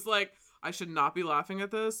 I was like, I should not be laughing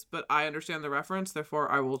at this, but I understand the reference,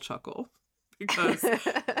 therefore I will chuckle. Because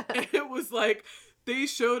it was they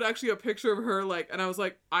showed actually a picture of her, and I was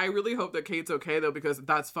like, I really hope that Kate's okay, though, because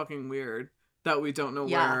that's fucking weird that we don't know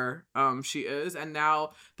where she is. And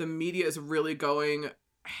now the media is really going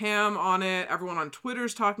ham on it. Everyone on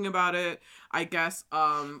Twitter's talking about it. I guess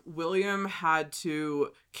William had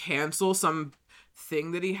to cancel some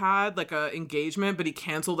thing that he had, a engagement, but he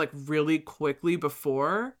canceled really quickly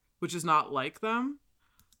before, which is not like them.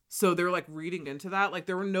 So they're reading into that.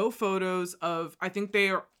 There were no photos of, I think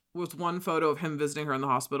there was one photo of him visiting her in the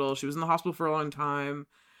hospital. She was in the hospital for a long time.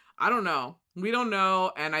 I don't know. We don't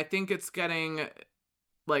know. And I think it's getting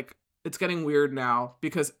weird now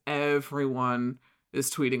because everyone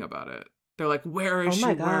is tweeting about it. They're like, where is she?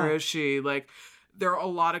 Where is she? There are a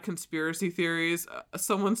lot of conspiracy theories.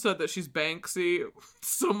 Someone said that she's Banksy.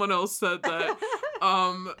 Someone else said that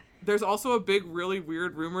there's also a big, really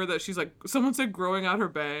weird rumor that she's someone said growing out her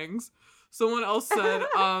bangs. Someone else said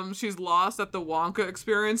she's lost at the Wonka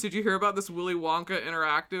Experience. Did you hear about this Willy Wonka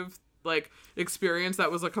interactive like experience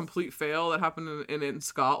that was a complete fail that happened in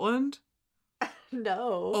Scotland?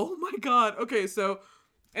 No. Oh my God. Okay, so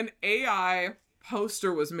an AI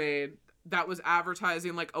poster was made that was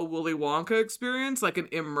advertising like a Willy Wonka experience, like an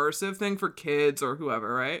immersive thing for kids or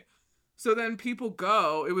whoever, right? So then people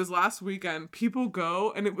go, it was last weekend, people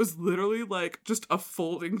go, and it was literally like just a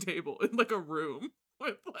folding table in like a room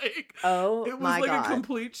with like, Oh it was my like a God.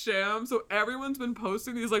 complete sham. So everyone's been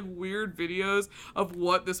posting these like weird videos of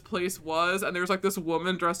what this place was. And there's like this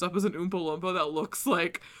woman dressed up as an Oompa Loompa that looks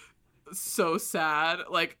like so sad.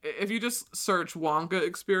 Like if you just search Wonka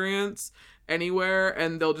Experience anywhere,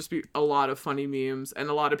 and there'll just be a lot of funny memes, and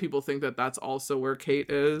a lot of people think that that's also where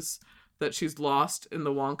Kate is, that she's lost in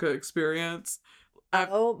the Wonka Experience.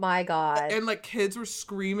 Oh my God. And like kids were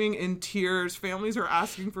screaming in tears, families are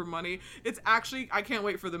asking for money. It's actually, I can't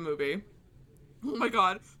wait for the movie. Oh my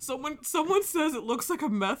God, someone says it looks like a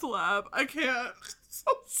meth lab. I can't.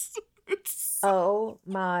 It's Oh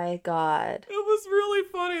my God. It was really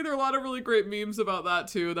funny. There are a lot of really great memes about that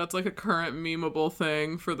too. That's like a current memeable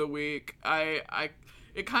thing for the week.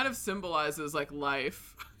 It kind of symbolizes like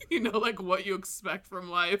life, like what you expect from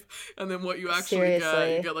life, and then what you actually get.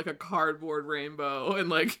 Seriously. You get like a cardboard rainbow, and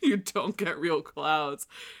like you don't get real clouds.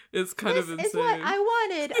 It's kind This of insane. is what I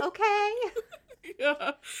wanted, okay?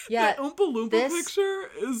 Yeah. Yeah. The Oompa Loompa picture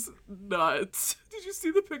is nuts. Did you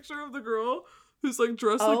see the picture of the girl who's like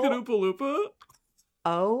dressed like an Oompa Loompa?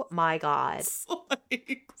 Oh my God. It's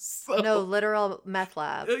like so... No, literal meth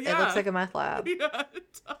lab. Yeah. It looks like a meth lab. Yeah,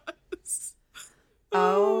 it does.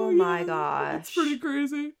 Oh my yeah. gosh. It's pretty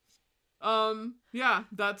crazy. Yeah,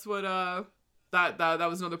 that's what that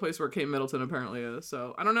was another place where Kate Middleton apparently is.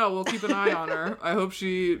 So I don't know. We'll keep an eye on her. I hope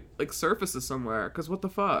she like surfaces somewhere, because what the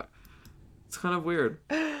fuck? It's kind of weird.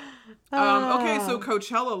 Okay, so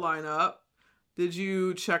Coachella lineup. Did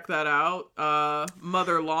you check that out?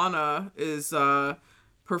 Mother Lana is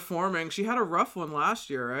performing. She had a rough one last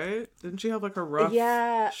year, right? Didn't she have like a rough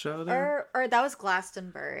show there? Or that was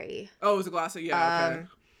Glastonbury. Oh, it was a Glastonbury. Yeah, okay.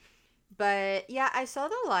 But yeah, I saw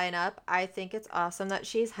the lineup. I think it's awesome that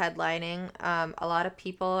she's headlining. A lot of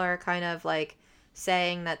people are kind of like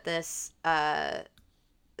saying that this lineup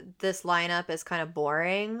is kind of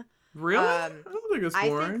boring. Really? I don't think it's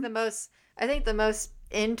boring. I think the most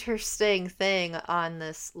interesting thing on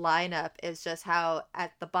this lineup is just how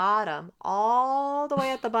at the bottom, all the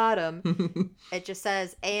way at the bottom, it just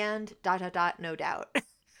says and ... no doubt.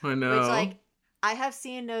 I know. Which like I have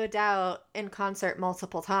seen No Doubt in concert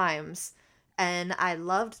multiple times, and I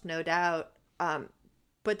loved No Doubt.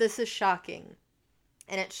 But this is shocking.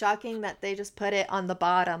 And it's shocking that they just put it on the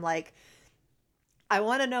bottom. Like, I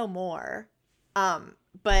want to know more.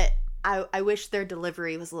 But I wish their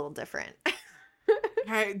delivery was a little different.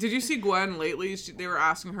 Hey, did you see Gwen lately? They were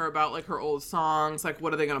asking her about like her old songs, like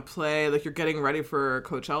what are they gonna play? Like you're getting ready for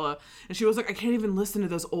Coachella, and she was like, I can't even listen to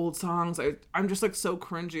those old songs. I'm just like so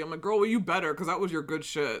cringy. I'm like, girl, well you better, because that was your good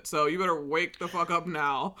shit. So you better wake the fuck up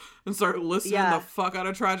now and start listening the fuck out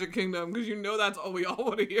of Tragic Kingdom, because you know that's all we all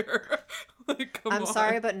want to hear. Like, come on. I'm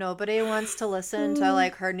sorry, but nobody wants to listen to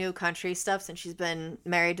like her new country stuff since she's been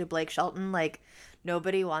married to Blake Shelton. Like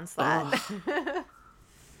nobody wants that.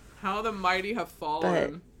 How the mighty have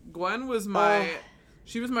fallen. But, Gwen was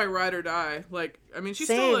she was my ride or die. Like, I mean, she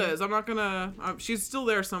still is. I'm not gonna, she's still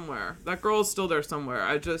there somewhere. That girl's still there somewhere.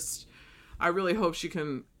 I really hope she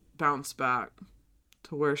can bounce back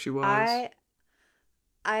to where she was.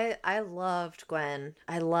 I loved Gwen.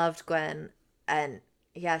 I loved Gwen. And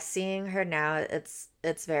yeah, seeing her now, it's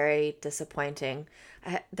very disappointing.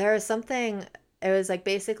 There was something... It was like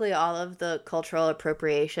basically all of the cultural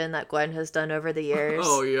appropriation that Gwen has done over the years.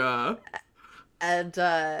 Oh, yeah. And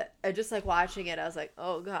I just like watching it, I was like,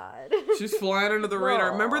 oh, God. She's flying under the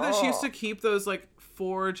radar. Remember that she used to keep those like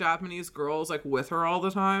 4 Japanese girls like with her all the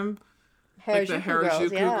time? Like the Harajuku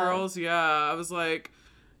girls. Yeah. I was like,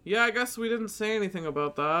 yeah, I guess we didn't say anything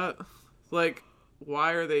about that. Like,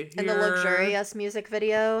 why are they here? And the Luxurious music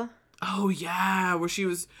video. Oh, yeah. Where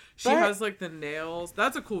she has like the nails.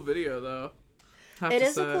 That's a cool video, though. It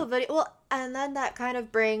is a cool video. Well, and then that kind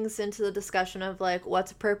of brings into the discussion of like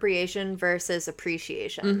what's appropriation versus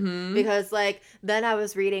appreciation. Mm-hmm. Because like then I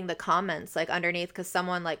was reading the comments like underneath, because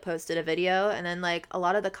someone like posted a video, and then like a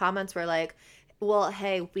lot of the comments were like, well,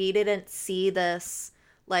 hey, we didn't see this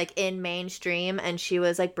like in mainstream, and she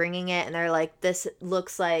was like bringing it, and they're like, this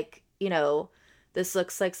looks like, this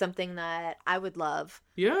looks like something that I would love.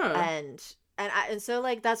 Yeah. And so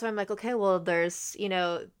like that's why I'm like, okay, well there's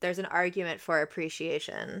an argument for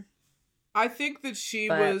appreciation. I think that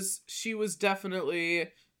she was definitely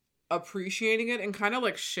appreciating it and kind of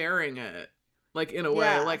like sharing it, like in a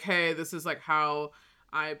way, like, hey, this is like how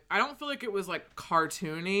I don't feel like it was like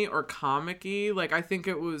cartoony or comic-y. Like I think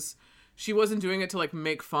it was, she wasn't doing it to like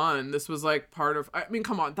make fun. This was like part of, I mean,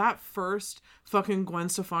 come on, that first fucking Gwen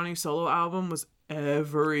Stefani solo album was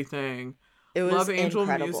everything. It was Love Angel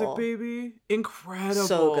Music, incredible. baby. Incredible.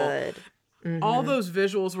 So good. All Mm-hmm. those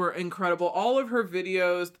visuals were incredible. All of her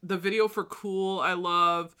videos, the video for Cool, I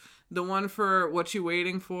love. The one for What You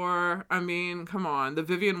Waiting For. I mean, come on. The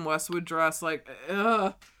Vivienne Westwood dress, like,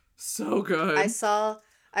 ugh, so I good. saw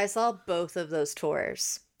I saw both of those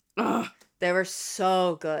tours. Ugh, They were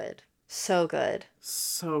so good. So good.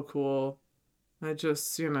 so cool. I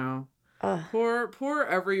just, Ugh. poor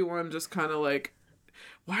everyone just kind of like,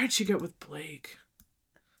 why did she get with Blake?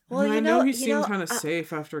 I Well, mean, I know he you seemed know, kind of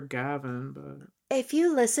safe after Gavin, but if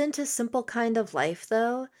you listen to Simple Kind of Life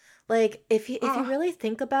though, like if you ah, really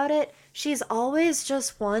think about it, she's always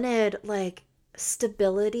just wanted like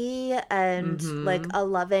stability and like mm-hmm. a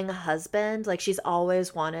loving husband. Like she's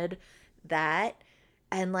always wanted that.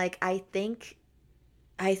 And like I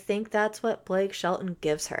think that's what Blake Shelton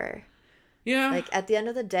gives her. Yeah, Like at the end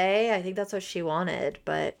of the day, I think that's what she wanted,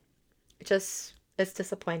 but it's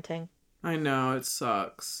disappointing. I know, it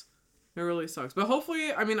sucks. It really sucks. But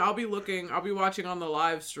hopefully, I mean, I'll be watching on the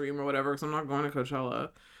live stream or whatever because I'm not going to Coachella.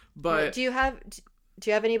 Right. But Do you have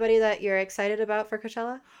anybody that you're excited about for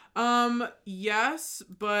Coachella? yes,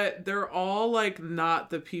 but they're all like not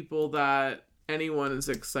the people that anyone is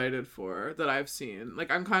excited for that I've seen.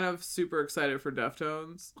 Like I'm kind of super excited for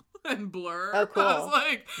Deftones and Oh, Blur. I was cool.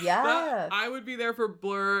 like that Yeah. I would be there for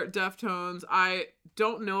Blur, Deftones. I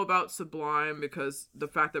don't know about Sublime because the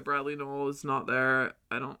fact that Bradley Nowell is not there,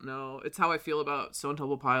 I don't know. It's how I feel about Stone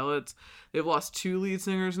Temple Pilots. They've lost two lead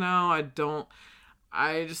singers now.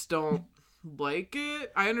 I just don't like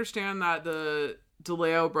it. I understand that the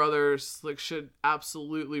DeLeo brothers like should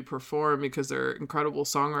absolutely perform because they're incredible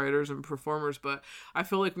songwriters and performers, but I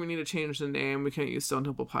feel like we need to change the name. We can't use Stone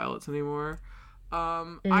Temple Pilots anymore.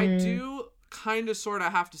 I Mm, do kind of sort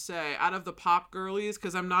of have to say out of the pop girlies,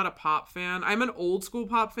 because I'm not a pop fan, I'm an old school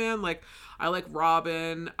pop fan. Like I like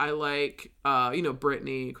Robin, I like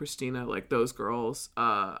Britney, Christina, like those girls.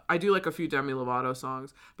 I do like a few Demi Lovato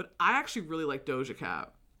songs, but I actually really like Doja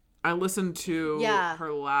Cat. I listened to yeah.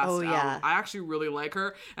 her Oh last album. yeah. I actually really like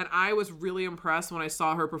her, and I was really impressed when I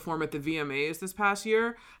saw her perform at the VMAs this past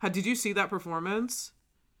year. Did you see that performance?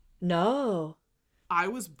 No. I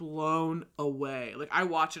was blown away. Like I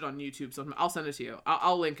watch it on YouTube, so I'll send it to you.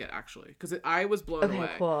 I'll link it actually because I was blown Okay, away.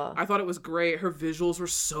 cool. I thought it was great. Her visuals were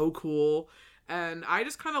so cool, and I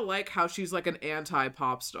just kind of like how she's like an anti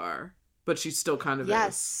pop star, but she still kind of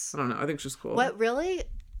is. I Yes. don't know. I think she's cool. What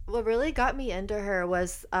really got me into her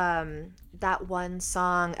was that one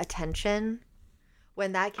song Attention.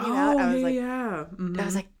 When that came out, Oh I was yeah, like yeah. I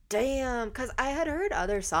was Mm-hmm. like, "Damn," cuz I had heard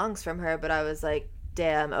other songs from her, but I was like,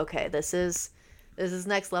 "Damn, okay, this is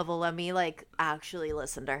next level. Let me like actually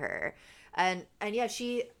listen to her." And yeah,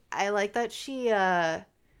 I like that she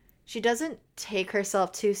doesn't take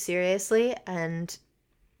herself too seriously, and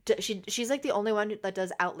she's like the only one that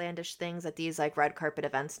does outlandish things at these like red carpet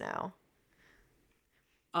events now.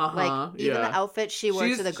 Uh Like huh. even the Yeah. outfit she wore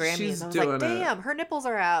to the Grammys, She's I was like, doing it. "Damn, her nipples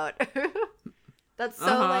are out." That's Uh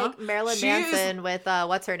so huh. like Marilyn She is. Manson with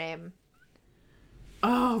what's her name?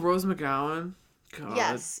 Oh, Rose McGowan. God.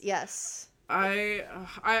 Yes, yes. I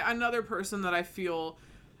another person that I feel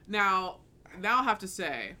now I have to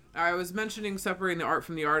say, I was mentioning separating the art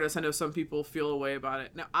from the artist. I know some people feel a way about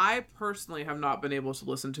it. Now I personally have not been able to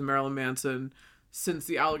listen to Marilyn Manson since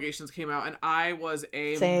the allegations came out, and I was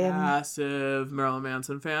a Same. massive Marilyn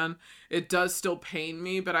Manson fan. It does still pain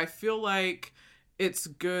me, but I feel like it's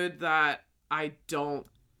good that I don't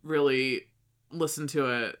really listen to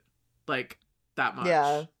it like that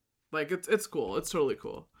Yeah, much. Like it's cool. It's totally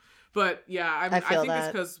cool. But yeah, I I mean, I feel think it's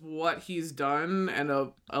that. because what he's done and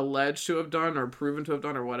alleged to have done or proven to have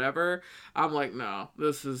done or whatever. I'm like, no,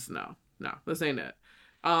 no, this ain't it.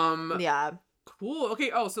 Um, Yeah. Cool.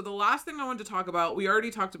 Okay. Oh, so the last thing I wanted to talk about, we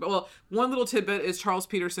already talked about. Well, one little tidbit is Charles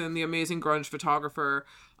Peterson, the amazing grunge photographer,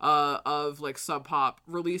 of like Sub Pop,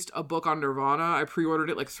 released a book on Nirvana. I pre-ordered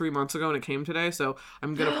it like 3 months ago, and it came today. So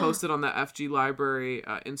I'm gonna post it on the FG Library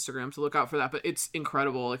Instagram. So look out for that. But it's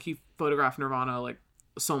incredible. Like he photographed Nirvana like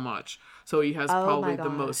so much. So he has Oh probably my the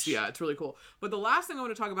most. gosh. Yeah, it's really cool. But the last thing I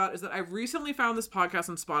want to talk about is that I recently found this podcast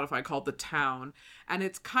on Spotify called The Town, and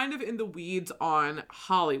it's kind of in the weeds on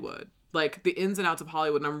Hollywood. like the ins and outs of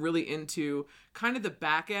Hollywood, and I'm really into kind of the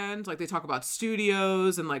back end. Like they talk about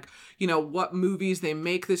studios and like, you know, what movies they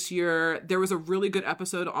make this year. There was a really good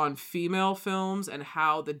episode on female films and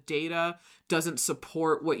how the data doesn't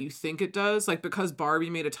support what you think it does. Like because Barbie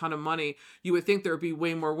made a ton of money, you would think there would be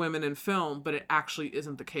way more women in film, but it actually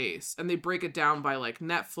isn't the case. And they break it down by like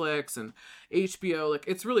Netflix and HBO. Like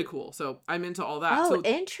it's really cool. So I'm into all that. Oh, So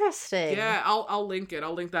interesting. yeah, I'll link it.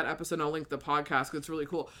 I'll link that episode and I'll link the podcast because it's really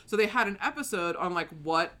cool. So they had an episode on like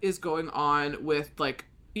what is going on with like,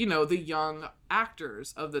 you know, the young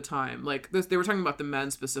actors of the time. Like this, they were talking about the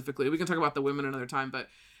men specifically. We can talk about the women another time, but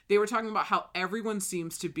they were talking about how everyone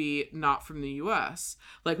seems to be not from the US.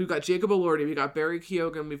 Like we've got Jacob Elordi, we've got Barry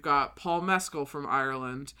Keoghan, we've got Paul Mescal from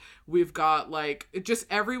Ireland. We've got like just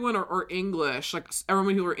everyone or English, like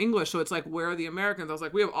everyone who are English. So it's like, where are the Americans? I was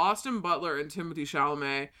like, we have Austin Butler and Timothée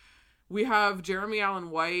Chalamet. We have Jeremy Allen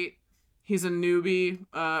White. He's a newbie,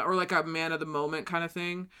 or like a man of the moment kind of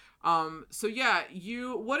thing. So yeah,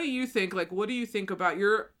 what do you think? Like, what do you think about,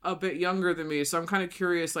 you're a bit younger than me, so I'm kind of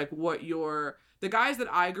curious, like the guys that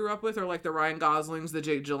I grew up with are like the Ryan Goslings, the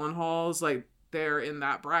Jake Gyllenhaals, like they're in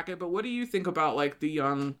that bracket. But what do you think about like the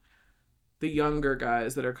younger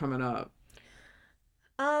guys that are coming up?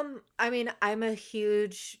 I mean, I'm a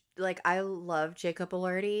huge, like, I love Jacob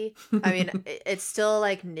Elordi. I mean, it's still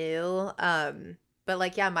like new. But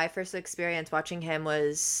like, yeah, my first experience watching him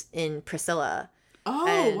was in Priscilla. Oh,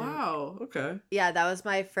 And wow. Okay. yeah, that was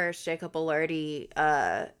my first Jacob Elordi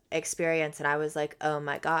experience, and I was like, oh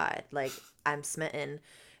my God, like I'm smitten.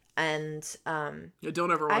 And Yeah,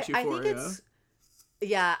 don't ever watch I think Euphoria.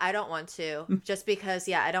 yeah, I don't want to, just because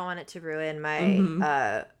yeah, I don't want it to ruin my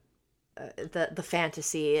Mhm. the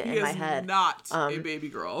fantasy He in my is head. not a baby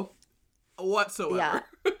girl whatsoever.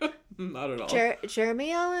 Yeah. Not at all.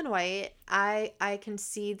 Jeremy Allen White, I can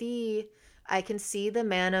see the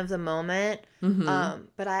man of the moment, Mm-hmm.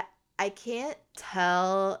 but I can't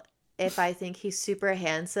tell if I think he's super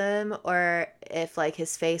handsome or if like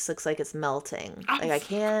his face looks like it's melting. Like I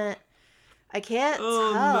can't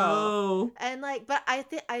Oh tell. no. And like, but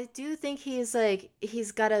I do think he's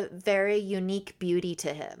got a very unique beauty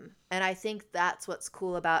to him, and I think that's what's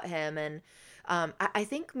cool about him. And I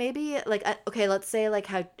think maybe like okay, let's say like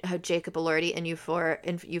how Jacob Elordi in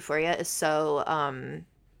Euphoria is so Like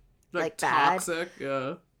like bad. toxic,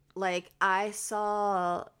 yeah. Like I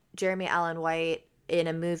saw Jeremy Allen White in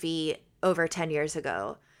a movie over 10 years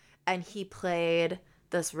ago, and he played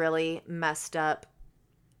this really messed up,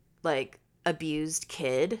 like abused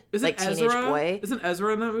kid, Isn't like teenage Ezra? boy. Isn't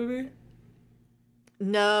Ezra in that movie?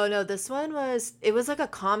 No, this one was like a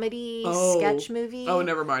comedy Oh. sketch Oh, movie,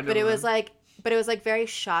 never mind, but never it was mind. like but it was like very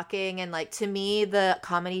shocking, and like to me the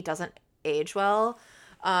comedy doesn't age well.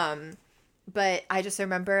 Um but I just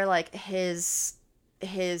remember like his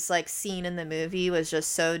like scene in the movie was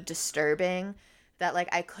just so disturbing that like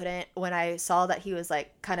I couldn't, when I saw that he was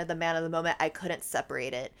like kind of the man of the moment, I couldn't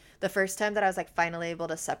separate it. The first time that I was like finally able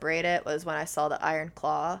to separate it was when I saw the Iron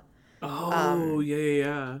Claw. Oh, Um yeah, yeah,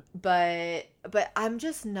 yeah. but I'm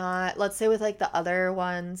just not, let's say with like the other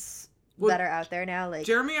ones Well, that are out there now, like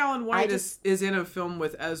Jeremy Allen I White just is in a film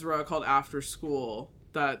with Ezra called After School.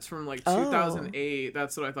 That's from like oh 2008.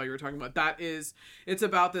 That's what I thought you were talking about. It's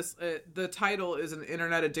about this. The title is an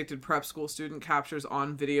internet addicted prep school student captures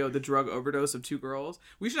on video the drug overdose of two girls.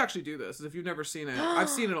 We should actually do this if you've never seen it. I've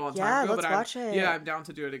seen it a long time yeah, ago, but let's watch it. I'm down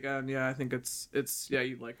to do it again. Yeah, I think it's yeah,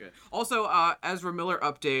 you'd like it. Also, Ezra Miller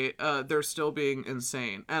update. They're still being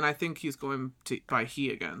insane, and I think he's going to by he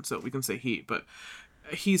again, so we can say he, but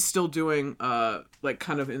he's still doing like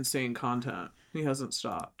kind of insane content. He hasn't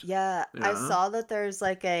stopped. Yeah, I Yeah. saw that there's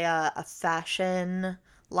like a fashion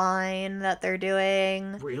line that they're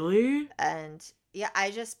doing, Really? and yeah,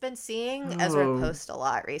 I just been seeing Ezra Oh. post a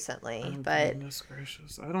lot recently, Oh but goodness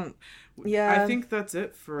gracious. I yeah, think that's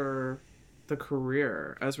it for the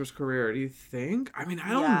career. Ezra's career. Do you think? I mean, I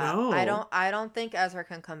don't yeah, know. I don't think Ezra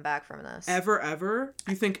can come back from this. Ever?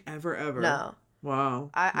 You think ever? No,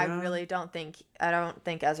 Wow. I Yeah. really I don't think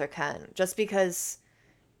Ezra can, just because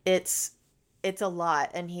it's it's a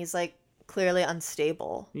lot, and he's like clearly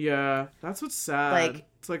unstable. Yeah. That's what's sad. Like,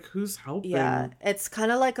 It's like who's yeah, helping? it's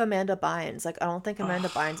kind of like Amanda Bynes. Like, I don't think Amanda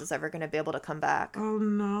Bynes Ugh. is ever going to be able to come back. Oh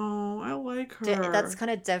no. I like That's her.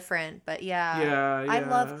 kind of different, but yeah. Yeah, I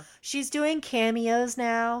love yeah. she's doing cameos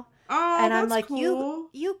now, Oh, and I'm that's like, cool.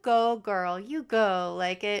 you go, girl, you go.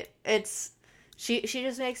 Like it's she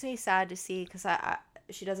just makes me sad to see, cuz I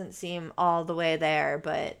she doesn't seem all the way there,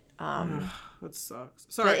 Ugh, that sucks.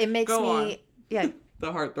 but Sorry, it makes go on. me, yeah. The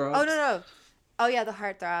Oh, no, heartthrobs. no. Oh yeah, the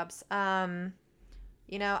heartthrobs.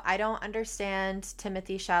 You know, I don't understand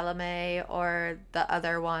Timothy Chalamet or the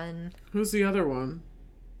other one. Who's the other one?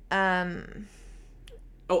 Um,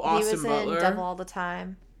 Oh, he Austin was Butler. in Devil All the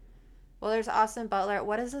Time. Well, there's Austin Butler.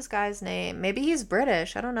 What is this guy's name? Maybe he's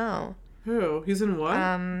British. I don't know. Who? He's in what?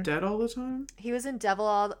 Dead All the Time? He was in Devil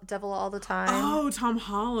All the Time. Oh, Tom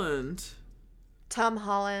Holland. Tom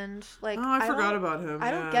Holland. Like, oh, I forgot about him.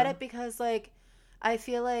 I don't get it because, like, I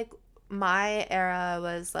feel like my era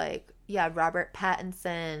was like, yeah, Robert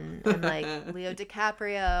Pattinson and like Leo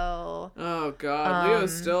DiCaprio. Oh God,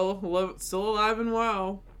 Leo's still alive and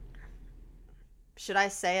well. Should I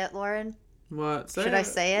say it, Lauren? What? Should I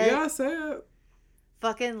say it? Yeah, say it.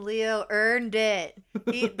 Fucking Leo earned it.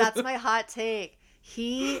 That's my hot take.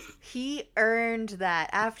 He earned that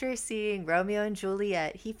after seeing Romeo and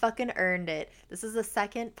Juliet. He fucking earned it. This is the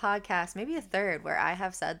second podcast, maybe a third, where I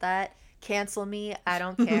have said that. Cancel me. I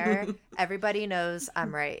don't care. Everybody knows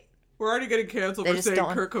I'm right. We're already getting canceled for saying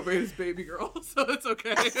Kurt Cobain's baby girl, so it's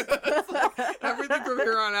okay. It's like, everything from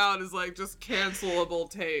here on out is like just cancelable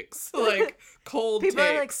takes, like cold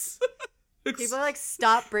takes. People are like,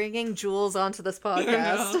 stop bringing Jules onto this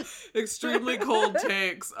podcast. Extremely cold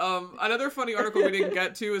takes. Another funny article we didn't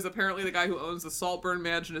get to is apparently the guy who owns the Saltburn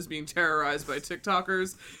Mansion is being terrorized by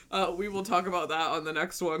TikTokers. We will talk about that on the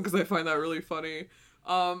next one because I find that really funny.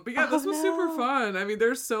 But yeah, this was super fun. I mean,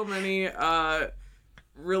 there's so many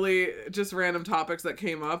really just random topics that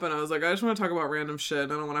came up, and I was like, I just want to talk about random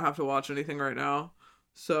shit. I don't want to have to watch anything right now.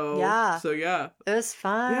 So yeah, it was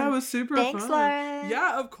fun. Yeah, it was super Thanks, fun. Lauren.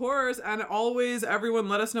 Yeah, of course. And always, everyone,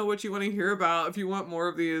 let us know what you want to hear about. If you want more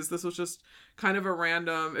of these, this was just kind of a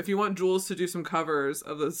random. If you want Jules to do some covers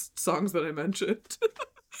of the songs that I mentioned,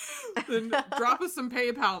 then drop us some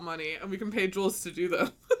PayPal money, and we can pay Jules to do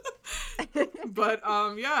them. But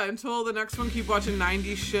yeah, until the next one, keep watching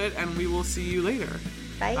 90s shit, and we will see you later.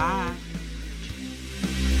 Bye. Bye.